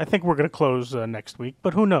good. I think we're going to close next week,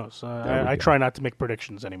 but who knows? I try not to make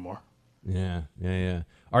predictions anymore. Yeah.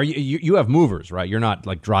 Are you have movers, right? You're not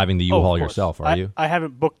like driving the U-Haul yourself, are you? I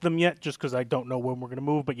haven't booked them yet, just because I don't know when we're going to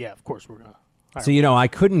move. But yeah, of course we're going to. So I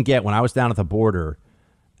couldn't get when I was down at the border,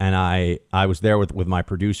 and I was there with my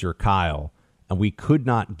producer Kyle, and we could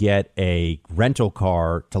not get a rental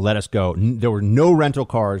car to let us go. There were no rental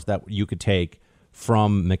cars that you could take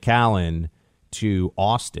from McAllen to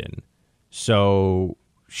Austin. So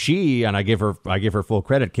she, and I give her full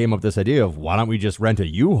credit, came up with this idea of why don't we just rent a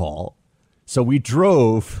U-Haul? So we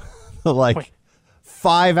drove like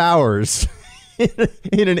 5 hours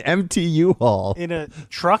in an empty U-Haul. In a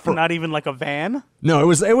truck, not even like a van? No,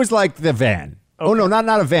 it was like the van. Okay. Oh, no,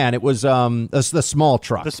 not a van. It was the small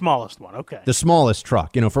truck. The smallest one, okay. The smallest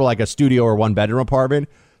truck, for like a studio or one-bedroom apartment.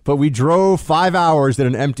 But we drove 5 hours in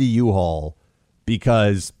an empty U-Haul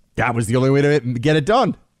because that was the only way to get it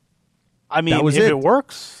done. I mean, if it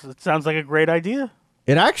works, it sounds like a great idea.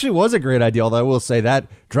 It actually was a great idea, although I will say that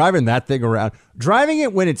driving that thing around, driving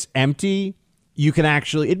it when it's empty, you can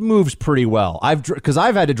actually, it moves pretty well. Because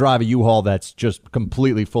I've had to drive a U-Haul that's just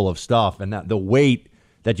completely full of stuff, and the weight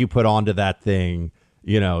that you put onto that thing,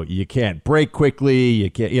 you can't brake quickly. You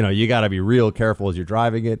can't, you got to be real careful as you're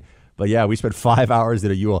driving it. But yeah, we spent 5 hours in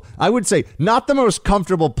a U-Haul. I would say not the most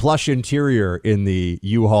comfortable plush interior in the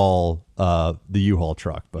U-Haul,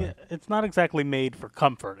 truck. But yeah, it's not exactly made for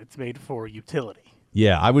comfort. It's made for utility.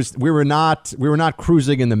 Yeah, we were not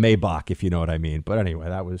cruising in the Maybach, if you know what I mean. But anyway,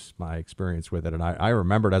 that was my experience with it. And I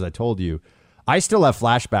remembered, as I told you, I still have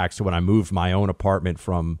flashbacks to when I moved my own apartment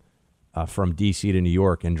from D.C. to New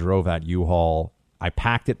York and drove that U-Haul. I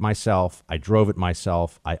packed it myself. I drove it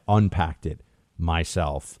myself. I unpacked it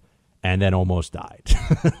myself, and then almost died.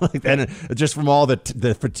 Just from all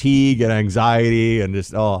the fatigue and anxiety and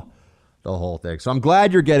just the whole thing. So I'm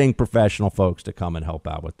glad you're getting professional folks to come and help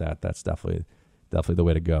out with that. That's definitely the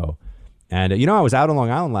way to go. And, I was out on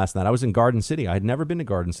Long Island last night. I was in Garden City. I had never been to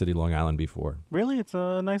Garden City, Long Island before. Really? It's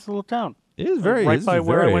a nice little town. It is very right by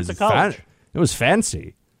where I went to college. It was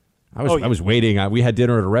fancy. I was waiting. We had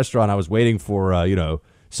dinner at a restaurant. I was waiting for,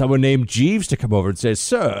 someone named Jeeves to come over and say,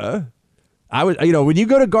 "Sir," I was, when you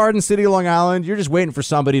go to Garden City, Long Island, you're just waiting for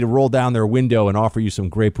somebody to roll down their window and offer you some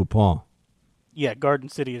Grey Poupon. Yeah, Garden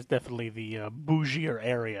City is definitely the bougier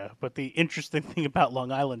area. But the interesting thing about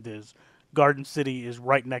Long Island is Garden City is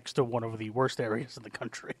right next to one of the worst areas in the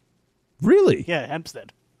country. Really? Yeah,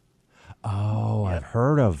 Hempstead. Oh, yeah. I've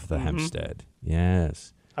heard of the Hempstead.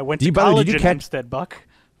 Yes. I went to college in Hempstead, Buck.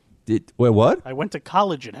 Wait, what? I went to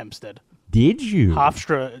college in Hempstead. Did you?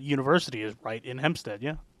 Hofstra University is right in Hempstead,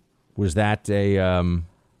 yeah. Was that a...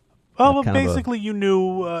 well, basically you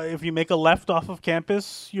knew if you make a left off of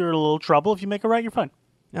campus, you're in a little trouble. If you make a right, you're fine.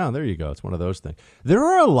 Oh, there you go. It's one of those things. There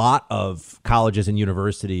are a lot of colleges and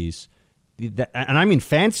universities... and I mean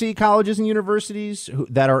fancy colleges and universities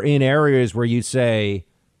that are in areas where you say,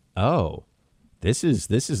 "Oh, this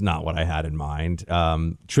is not what I had in mind."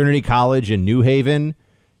 Trinity College in New Haven.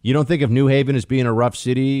 You don't think of New Haven as being a rough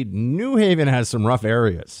city? New Haven has some rough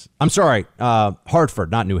areas. I'm sorry, Hartford,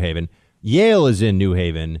 not New Haven. Yale is in New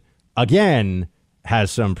Haven. Again, has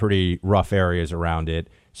some pretty rough areas around it.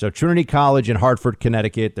 So Trinity College in Hartford,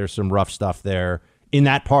 Connecticut. There's some rough stuff there. In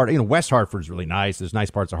that part, West Hartford's really nice. There's nice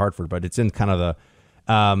parts of Hartford, but it's in kind of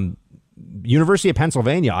the University of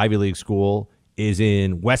Pennsylvania Ivy League school is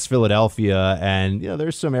in West Philadelphia, and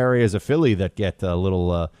there's some areas of Philly that get a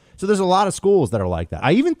little. So there's a lot of schools that are like that.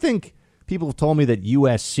 I even think people have told me that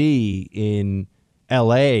USC in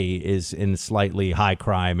L.A. is in a slightly high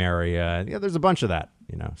crime area. Yeah, there's a bunch of that.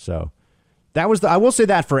 So that was I will say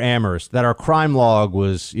that for Amherst, that our crime log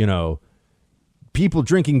was people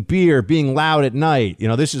drinking beer, being loud at night.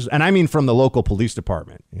 This is, and I mean from the local police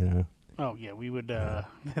department. Oh yeah, we would.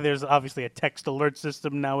 There's obviously a text alert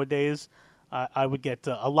system nowadays. I would get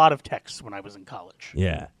a lot of texts when I was in college.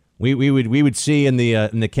 Yeah, we would see in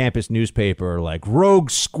the campus newspaper like rogue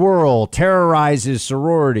squirrel terrorizes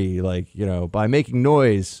sorority, by making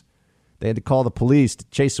noise. They had to call the police to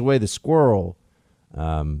chase away the squirrel.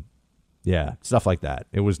 Yeah, stuff like that.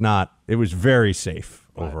 It was very safe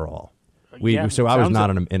overall. So I was not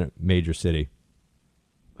in a major city.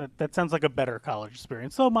 That sounds like a better college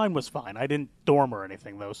experience. So mine was fine. I didn't dorm or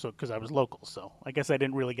anything, though, because I was local. So I guess I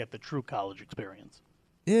didn't really get the true college experience.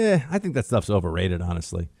 Yeah, I think that stuff's overrated,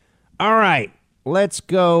 honestly. All right, let's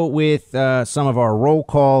go with some of our roll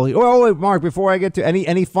call. Oh, wait, Mark, before I get to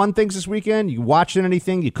any fun things this weekend? You watching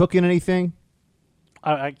anything? You cooking anything?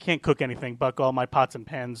 I can't cook anything, Buck. All my pots and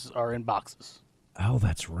pans are in boxes. Oh,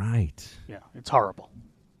 that's right. Yeah, it's horrible.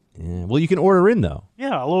 Yeah. Well, you can order in, though.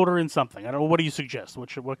 Yeah, I'll order in something. I don't know. What do you suggest?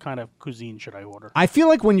 What kind of cuisine should I order? I feel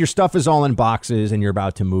like when your stuff is all in boxes and you're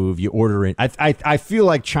about to move, you order in. I feel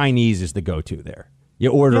like Chinese is the go-to there. You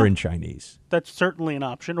order in Chinese. That's certainly an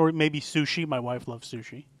option. Or maybe sushi. My wife loves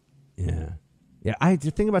sushi. Yeah. Yeah, the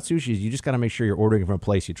thing about sushi is you just got to make sure you're ordering from a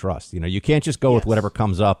place you trust. You can't just go with whatever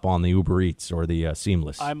comes up on the Uber Eats or the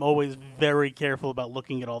Seamless. I'm always very careful about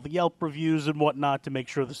looking at all the Yelp reviews and whatnot to make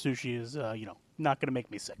sure the sushi is, not going to make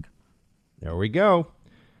me sick. There we go.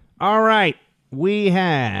 All right. We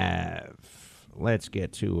have, let's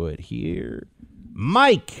get to it here,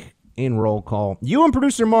 Mike in roll call. You and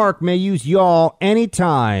producer Mark may use y'all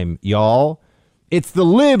anytime, y'all. It's the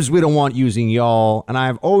libs we don't want using, y'all. And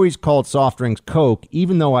I've always called soft drinks Coke,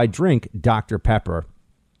 even though I drink Dr. Pepper.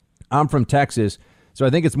 I'm from Texas, so I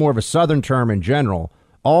think it's more of a Southern term in general.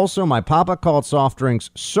 Also, my papa called soft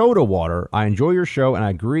drinks soda water. I enjoy your show, and I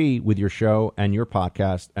agree with your show and your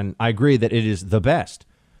podcast, and I agree that it is the best.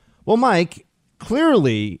 Well, Mike,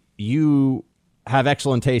 clearly you have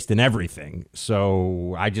excellent taste in everything,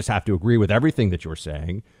 so I just have to agree with everything that you're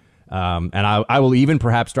saying. And I will even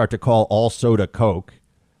perhaps start to call all soda Coke,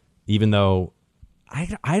 even though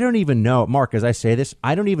I don't even know, Mark, as I say this,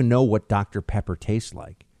 I don't even know what Dr. Pepper tastes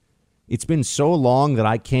like. It's been so long that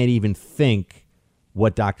I can't even think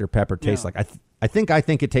what Dr. Pepper tastes like. I think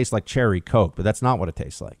it tastes like cherry Coke, but that's not what it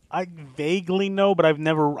tastes like. I vaguely know, but I've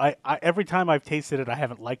never. Every time I've tasted it, I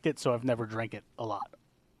haven't liked it, so I've never drank it a lot.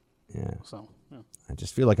 Yeah. So yeah. I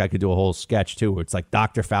just feel like I could do a whole sketch too. Where it's like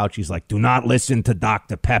Dr. Fauci's like, do not listen to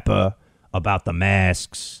Dr. Pepper about the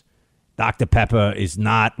masks. Dr. Pepper is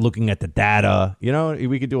not looking at the data. You know,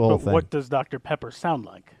 we could do a whole thing. What does Dr. Pepper sound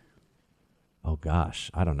like? Oh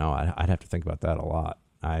gosh, I don't know. I'd have to think about that a lot.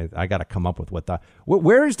 I got to come up with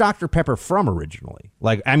where is Dr. Pepper from originally?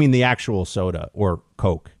 Like, I mean, the actual soda or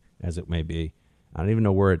Coke, as it may be. I don't even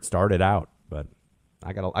know where it started out, but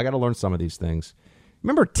I gotta learn some of these things.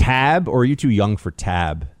 Remember Tab, or are you too young for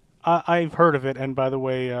Tab? I've heard of it, and by the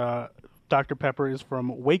way, Dr. Pepper is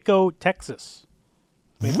from Waco, Texas.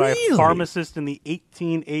 Made by a pharmacist in the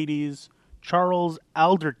 1880s, Charles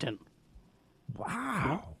Alderton.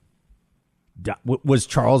 Wow. Was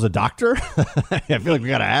Charles a doctor? I feel like we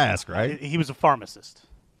got to ask, right? He was a pharmacist.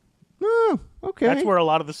 Oh, okay. That's where a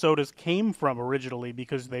lot of the sodas came from originally,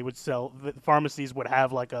 because they would sell. The pharmacies would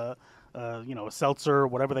have like a seltzer,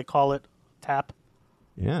 whatever they call it, tap.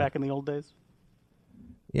 Yeah. Back in the old days.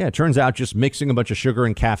 Yeah, it turns out just mixing a bunch of sugar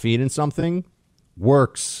and caffeine in something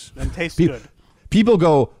works. And tastes good. People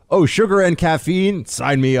go, "Oh, sugar and caffeine,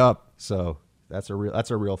 sign me up." So that's a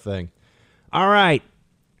real thing. All right.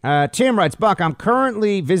 Tim writes, Buck, I'm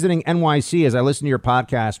currently visiting NYC as I listen to your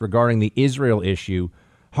podcast regarding the Israel issue.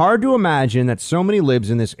 Hard to imagine that so many libs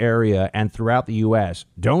in this area and throughout the U.S.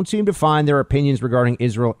 don't seem to find their opinions regarding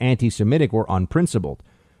Israel anti-Semitic or unprincipled.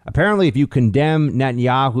 Apparently, if you condemn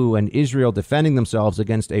Netanyahu and Israel defending themselves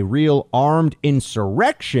against a real armed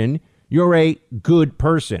insurrection, you're a good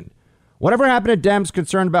person. Whatever happened to Dems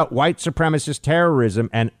concerned about white supremacist terrorism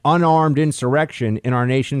and unarmed insurrection in our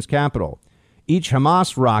nation's capital? Each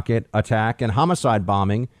Hamas rocket attack and homicide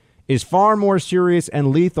bombing is far more serious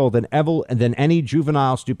and lethal than any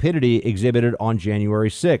juvenile stupidity exhibited on January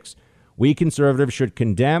 6th. We conservatives should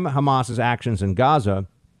condemn Hamas's actions in Gaza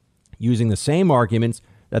using the same arguments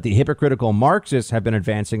that the hypocritical Marxists have been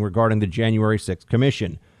advancing regarding the January 6th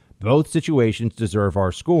Commission. Both situations deserve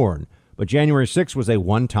our scorn, but January 6th was a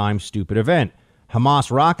one-time stupid event.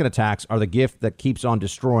 Hamas rocket attacks are the gift that keeps on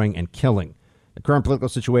destroying and killing. The current political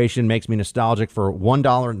situation makes me nostalgic for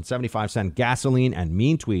 $1.75 gasoline and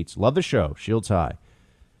mean tweets. Love the show. Shields high.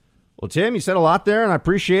 Well, Tim, you said a lot there, and I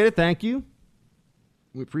appreciate it. Thank you.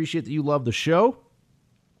 We appreciate that you love the show.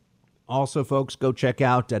 Also, folks, go check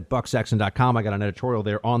out at bucksexton.com. I got an editorial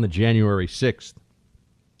there on the January 6th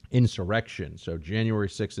insurrection. So January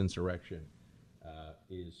 6th insurrection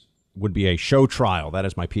would be a show trial. That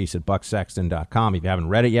is my piece at bucksexton.com. If you haven't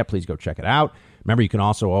read it yet, please go check it out. Remember, you can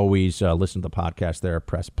also always listen to the podcast there,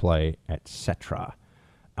 press play, etc.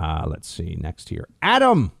 Let's see, next here.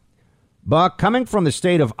 Adam, Buck, coming from the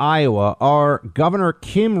state of Iowa, our Governor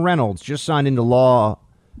Kim Reynolds just signed into law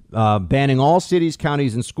banning all cities,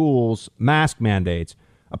 counties, and schools mask mandates.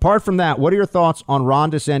 Apart from that, what are your thoughts on Ron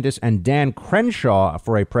DeSantis and Dan Crenshaw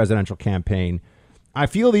for a presidential campaign? I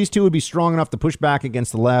feel these two would be strong enough to push back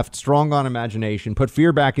against the left, strong on imagination, put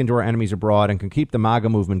fear back into our enemies abroad, and can keep the MAGA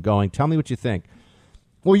movement going. Tell me what you think.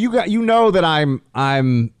 Well, you know that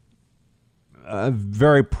I'm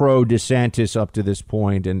very pro DeSantis up to this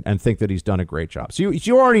point, and think that he's done a great job. So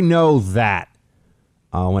you already know that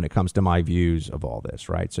when it comes to my views of all this,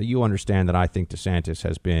 right? So you understand that I think DeSantis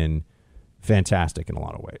has been fantastic in a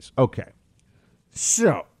lot of ways. Okay,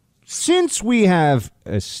 so since we have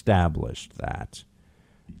established that,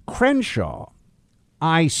 Crenshaw,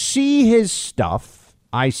 I see his stuff.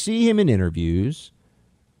 I see him in interviews.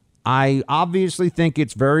 I obviously think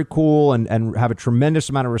it's very cool and have a tremendous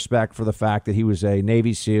amount of respect for the fact that he was a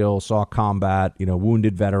Navy SEAL, saw combat,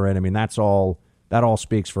 wounded veteran. I mean, that all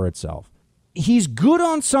speaks for itself. He's good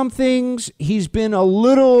on some things. He's been a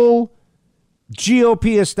little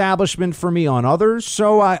GOP establishment for me on others.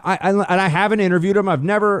 So I haven't interviewed him.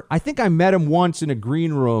 I think I met him once in a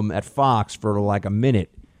green room at Fox for like a minute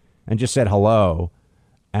and just said hello.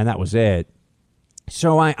 And that was it.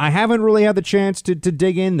 So I haven't really had the chance to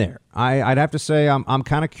dig in there. I'd have to say I'm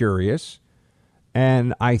kind of curious.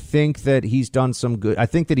 And I think that he's done some good. I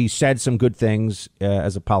think that he said some good things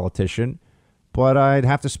as a politician. But I'd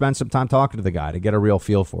have to spend some time talking to the guy to get a real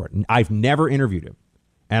feel for it. And I've never interviewed him.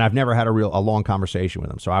 And I've never had a long conversation with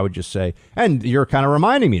him. So I would just say, and you're kind of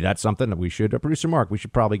reminding me that's something that we should, producer Mark, we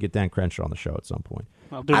should probably get Dan Crenshaw on the show at some point.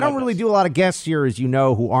 I don't really do a lot of guests here, as you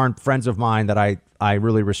know, who aren't friends of mine that I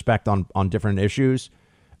really respect on different issues.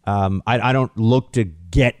 I don't look to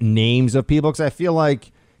get names of people because I feel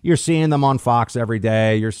like you're seeing them on Fox every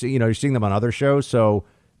day. You're seeing them on other shows. So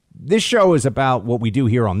this show is about what we do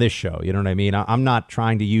here on this show. You know what I mean? I'm not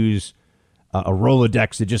trying to use a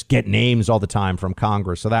Rolodex to just get names all the time from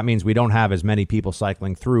Congress. So that means we don't have as many people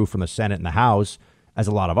cycling through from the Senate and the House as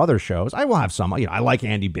a lot of other shows. I will have some. I like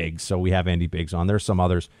Andy Biggs, so we have Andy Biggs on. There's some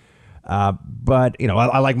others. But,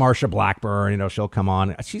 I like Marsha Blackburn. She'll come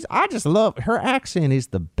on. I just love her accent is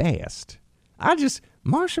the best.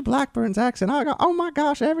 Marsha Blackburn's accent, I go, oh my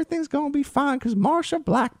gosh, everything's going to be fine because Marsha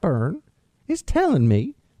Blackburn is telling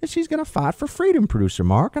me that she's going to fight for freedom, producer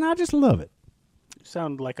Mark, and I just love it. You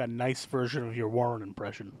sound like a nice version of your Warren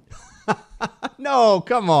impression. No,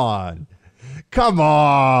 come on. Come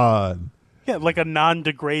on. Yeah, like a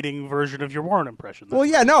non-degrading version of your Warren impression. Well,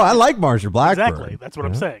 yeah, no, I like Marsha Blackburn. Exactly, that's what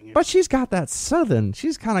I'm saying. Yeah. But she's got that southern,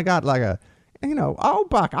 she's kind of got like a, oh,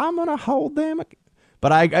 Buck, I'm going to hold them.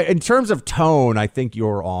 But in terms of tone, I think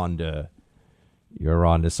you're on to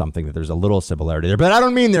something that there's a little similarity there. But I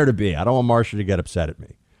don't mean there to be. I don't want Marsha to get upset at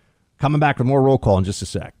me. Coming back with more roll call in just a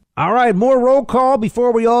sec. All right, more roll call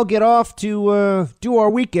before we all get off to do our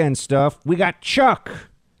weekend stuff. We got Chuck,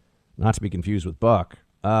 not to be confused with Buck.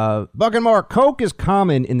 Buck and Mark, Coke is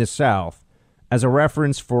common in the South as a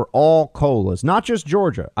reference for all colas, not just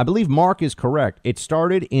Georgia. I believe Mark is correct. It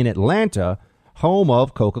started in Atlanta, home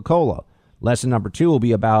of Coca-Cola. Lesson number 2 will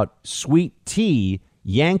be about sweet tea.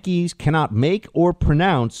 Yankees cannot make or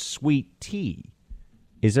pronounce sweet tea.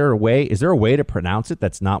 Is there a way to pronounce it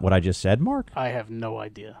that's not what I just said, Mark? I have no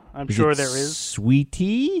idea. I'm sure there is. Sweet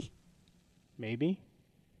tea? Maybe.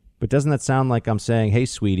 But doesn't that sound like I'm saying, "Hey,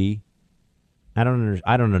 sweetie"? I don't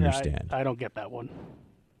understand. I don't get that one.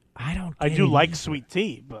 I do like sweet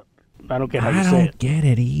tea, but I don't get how I you say don't it. get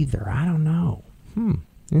it either. I don't know.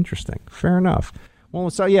 Interesting. Fair enough. Well,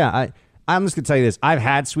 so yeah, I'm just gonna tell you this. I've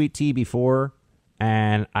had sweet tea before,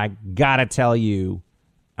 and I gotta tell you,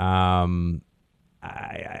 I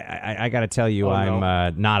gotta tell you,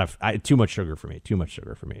 I'm too much sugar for me. Too much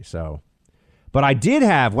sugar for me. So, but I did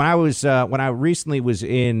have when I recently was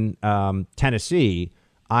in Tennessee,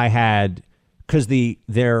 I had. Because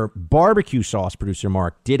their barbecue sauce, producer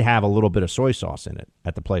Mark, did have a little bit of soy sauce in it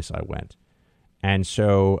at the place I went. And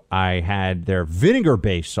so I had their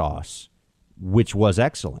vinegar-based sauce, which was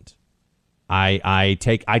excellent. I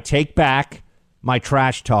take back my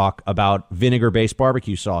trash talk about vinegar-based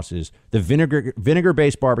barbecue sauces. The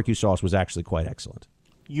vinegar-based barbecue sauce was actually quite excellent.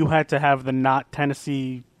 You had to have the not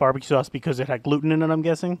Tennessee barbecue sauce because it had gluten in it, I'm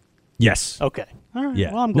guessing? Yes. Okay. All right.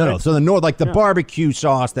 Yeah. Well, I'm glad. No. So the North, like the barbecue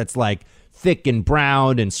sauce that's like thick and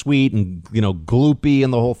brown and sweet and, gloopy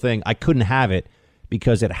and the whole thing. I couldn't have it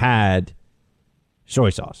because it had soy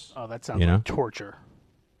sauce. Oh, that sounds like torture.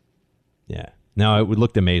 Yeah. No, it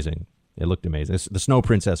looked amazing. It looked amazing. The Snow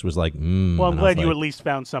Princess was like, Well, I'm glad you at least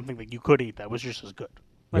found something that you could eat that was just as good.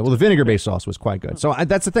 Well, the vinegar-based sauce was quite good. So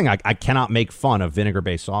that's the thing. I cannot make fun of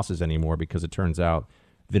vinegar-based sauces anymore because it turns out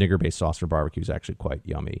vinegar-based sauce for barbecue is actually quite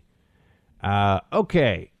yummy.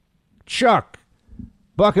 Okay. Chuck.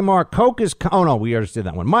 Buck and Mark, Coke is... Oh, no, we already did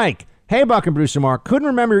that one. Mike, hey, Buck and Bruce and Mark, couldn't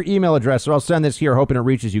remember your email address, so I'll send this here, hoping it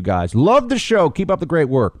reaches you guys. Love the show. Keep up the great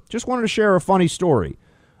work. Just wanted to share a funny story.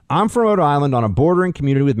 I'm from Rhode Island on a bordering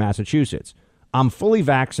community with Massachusetts. I'm fully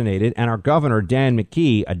vaccinated, and our governor, Dan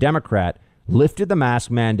McKee, a Democrat, lifted the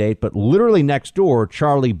mask mandate, but literally next door,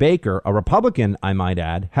 Charlie Baker, a Republican, I might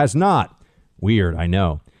add, has not. Weird, I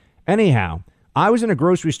know. Anyhow... I was in a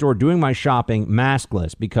grocery store doing my shopping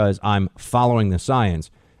maskless because I'm following the science.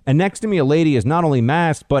 And next to me, a lady is not only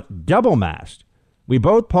masked, but double masked. We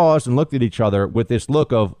both paused and looked at each other with this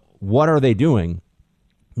look of, what are they doing?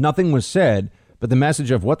 Nothing was said, but the message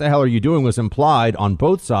of what the hell are you doing was implied on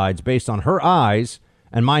both sides based on her eyes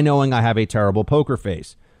and my knowing I have a terrible poker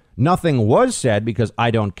face. Nothing was said because I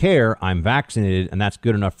don't care. I'm vaccinated, and that's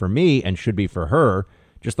good enough for me and should be for her.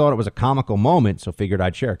 Just thought it was a comical moment, so figured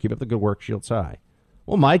I'd share. Keep up the good work, Shields High.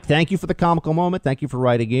 Well, Mike, thank you for the comical moment. Thank you for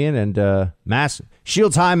writing in. And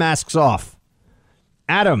Shields High, masks off.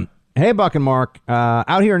 Adam, hey, Buck and Mark.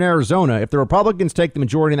 Out here in Arizona, if the Republicans take the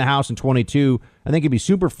majority in the House in 22, I think it'd be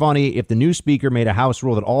super funny if the new speaker made a House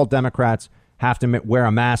rule that all Democrats have to wear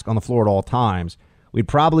a mask on the floor at all times. we'd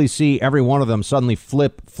probably see every one of them suddenly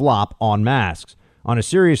flip-flop on masks. On a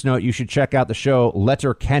serious note, you should check out the show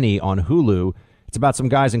Letterkenny on Hulu. It's about some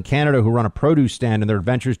guys in Canada who run a produce stand and their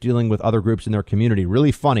adventures dealing with other groups in their community.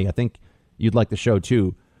 Really funny. I think you'd like the show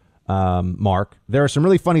too, Mark. There are some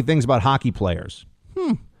really funny things about hockey players.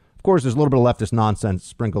 Of course, there's a little bit of leftist nonsense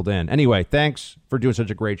sprinkled in. Anyway, thanks for doing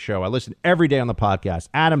such a great show. I listen every day on the podcast.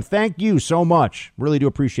 Adam, thank you so much. Really do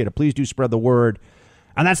appreciate it. Please do spread the word.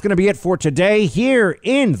 And that's going to be it for today here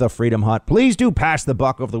in the Freedom Hut. Please do pass the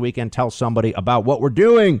buck over the weekend. Tell somebody about what we're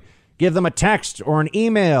doing. Give them a text or an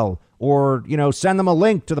email or, send them a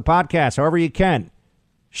link to the podcast, however you can.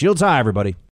 Shields high, everybody.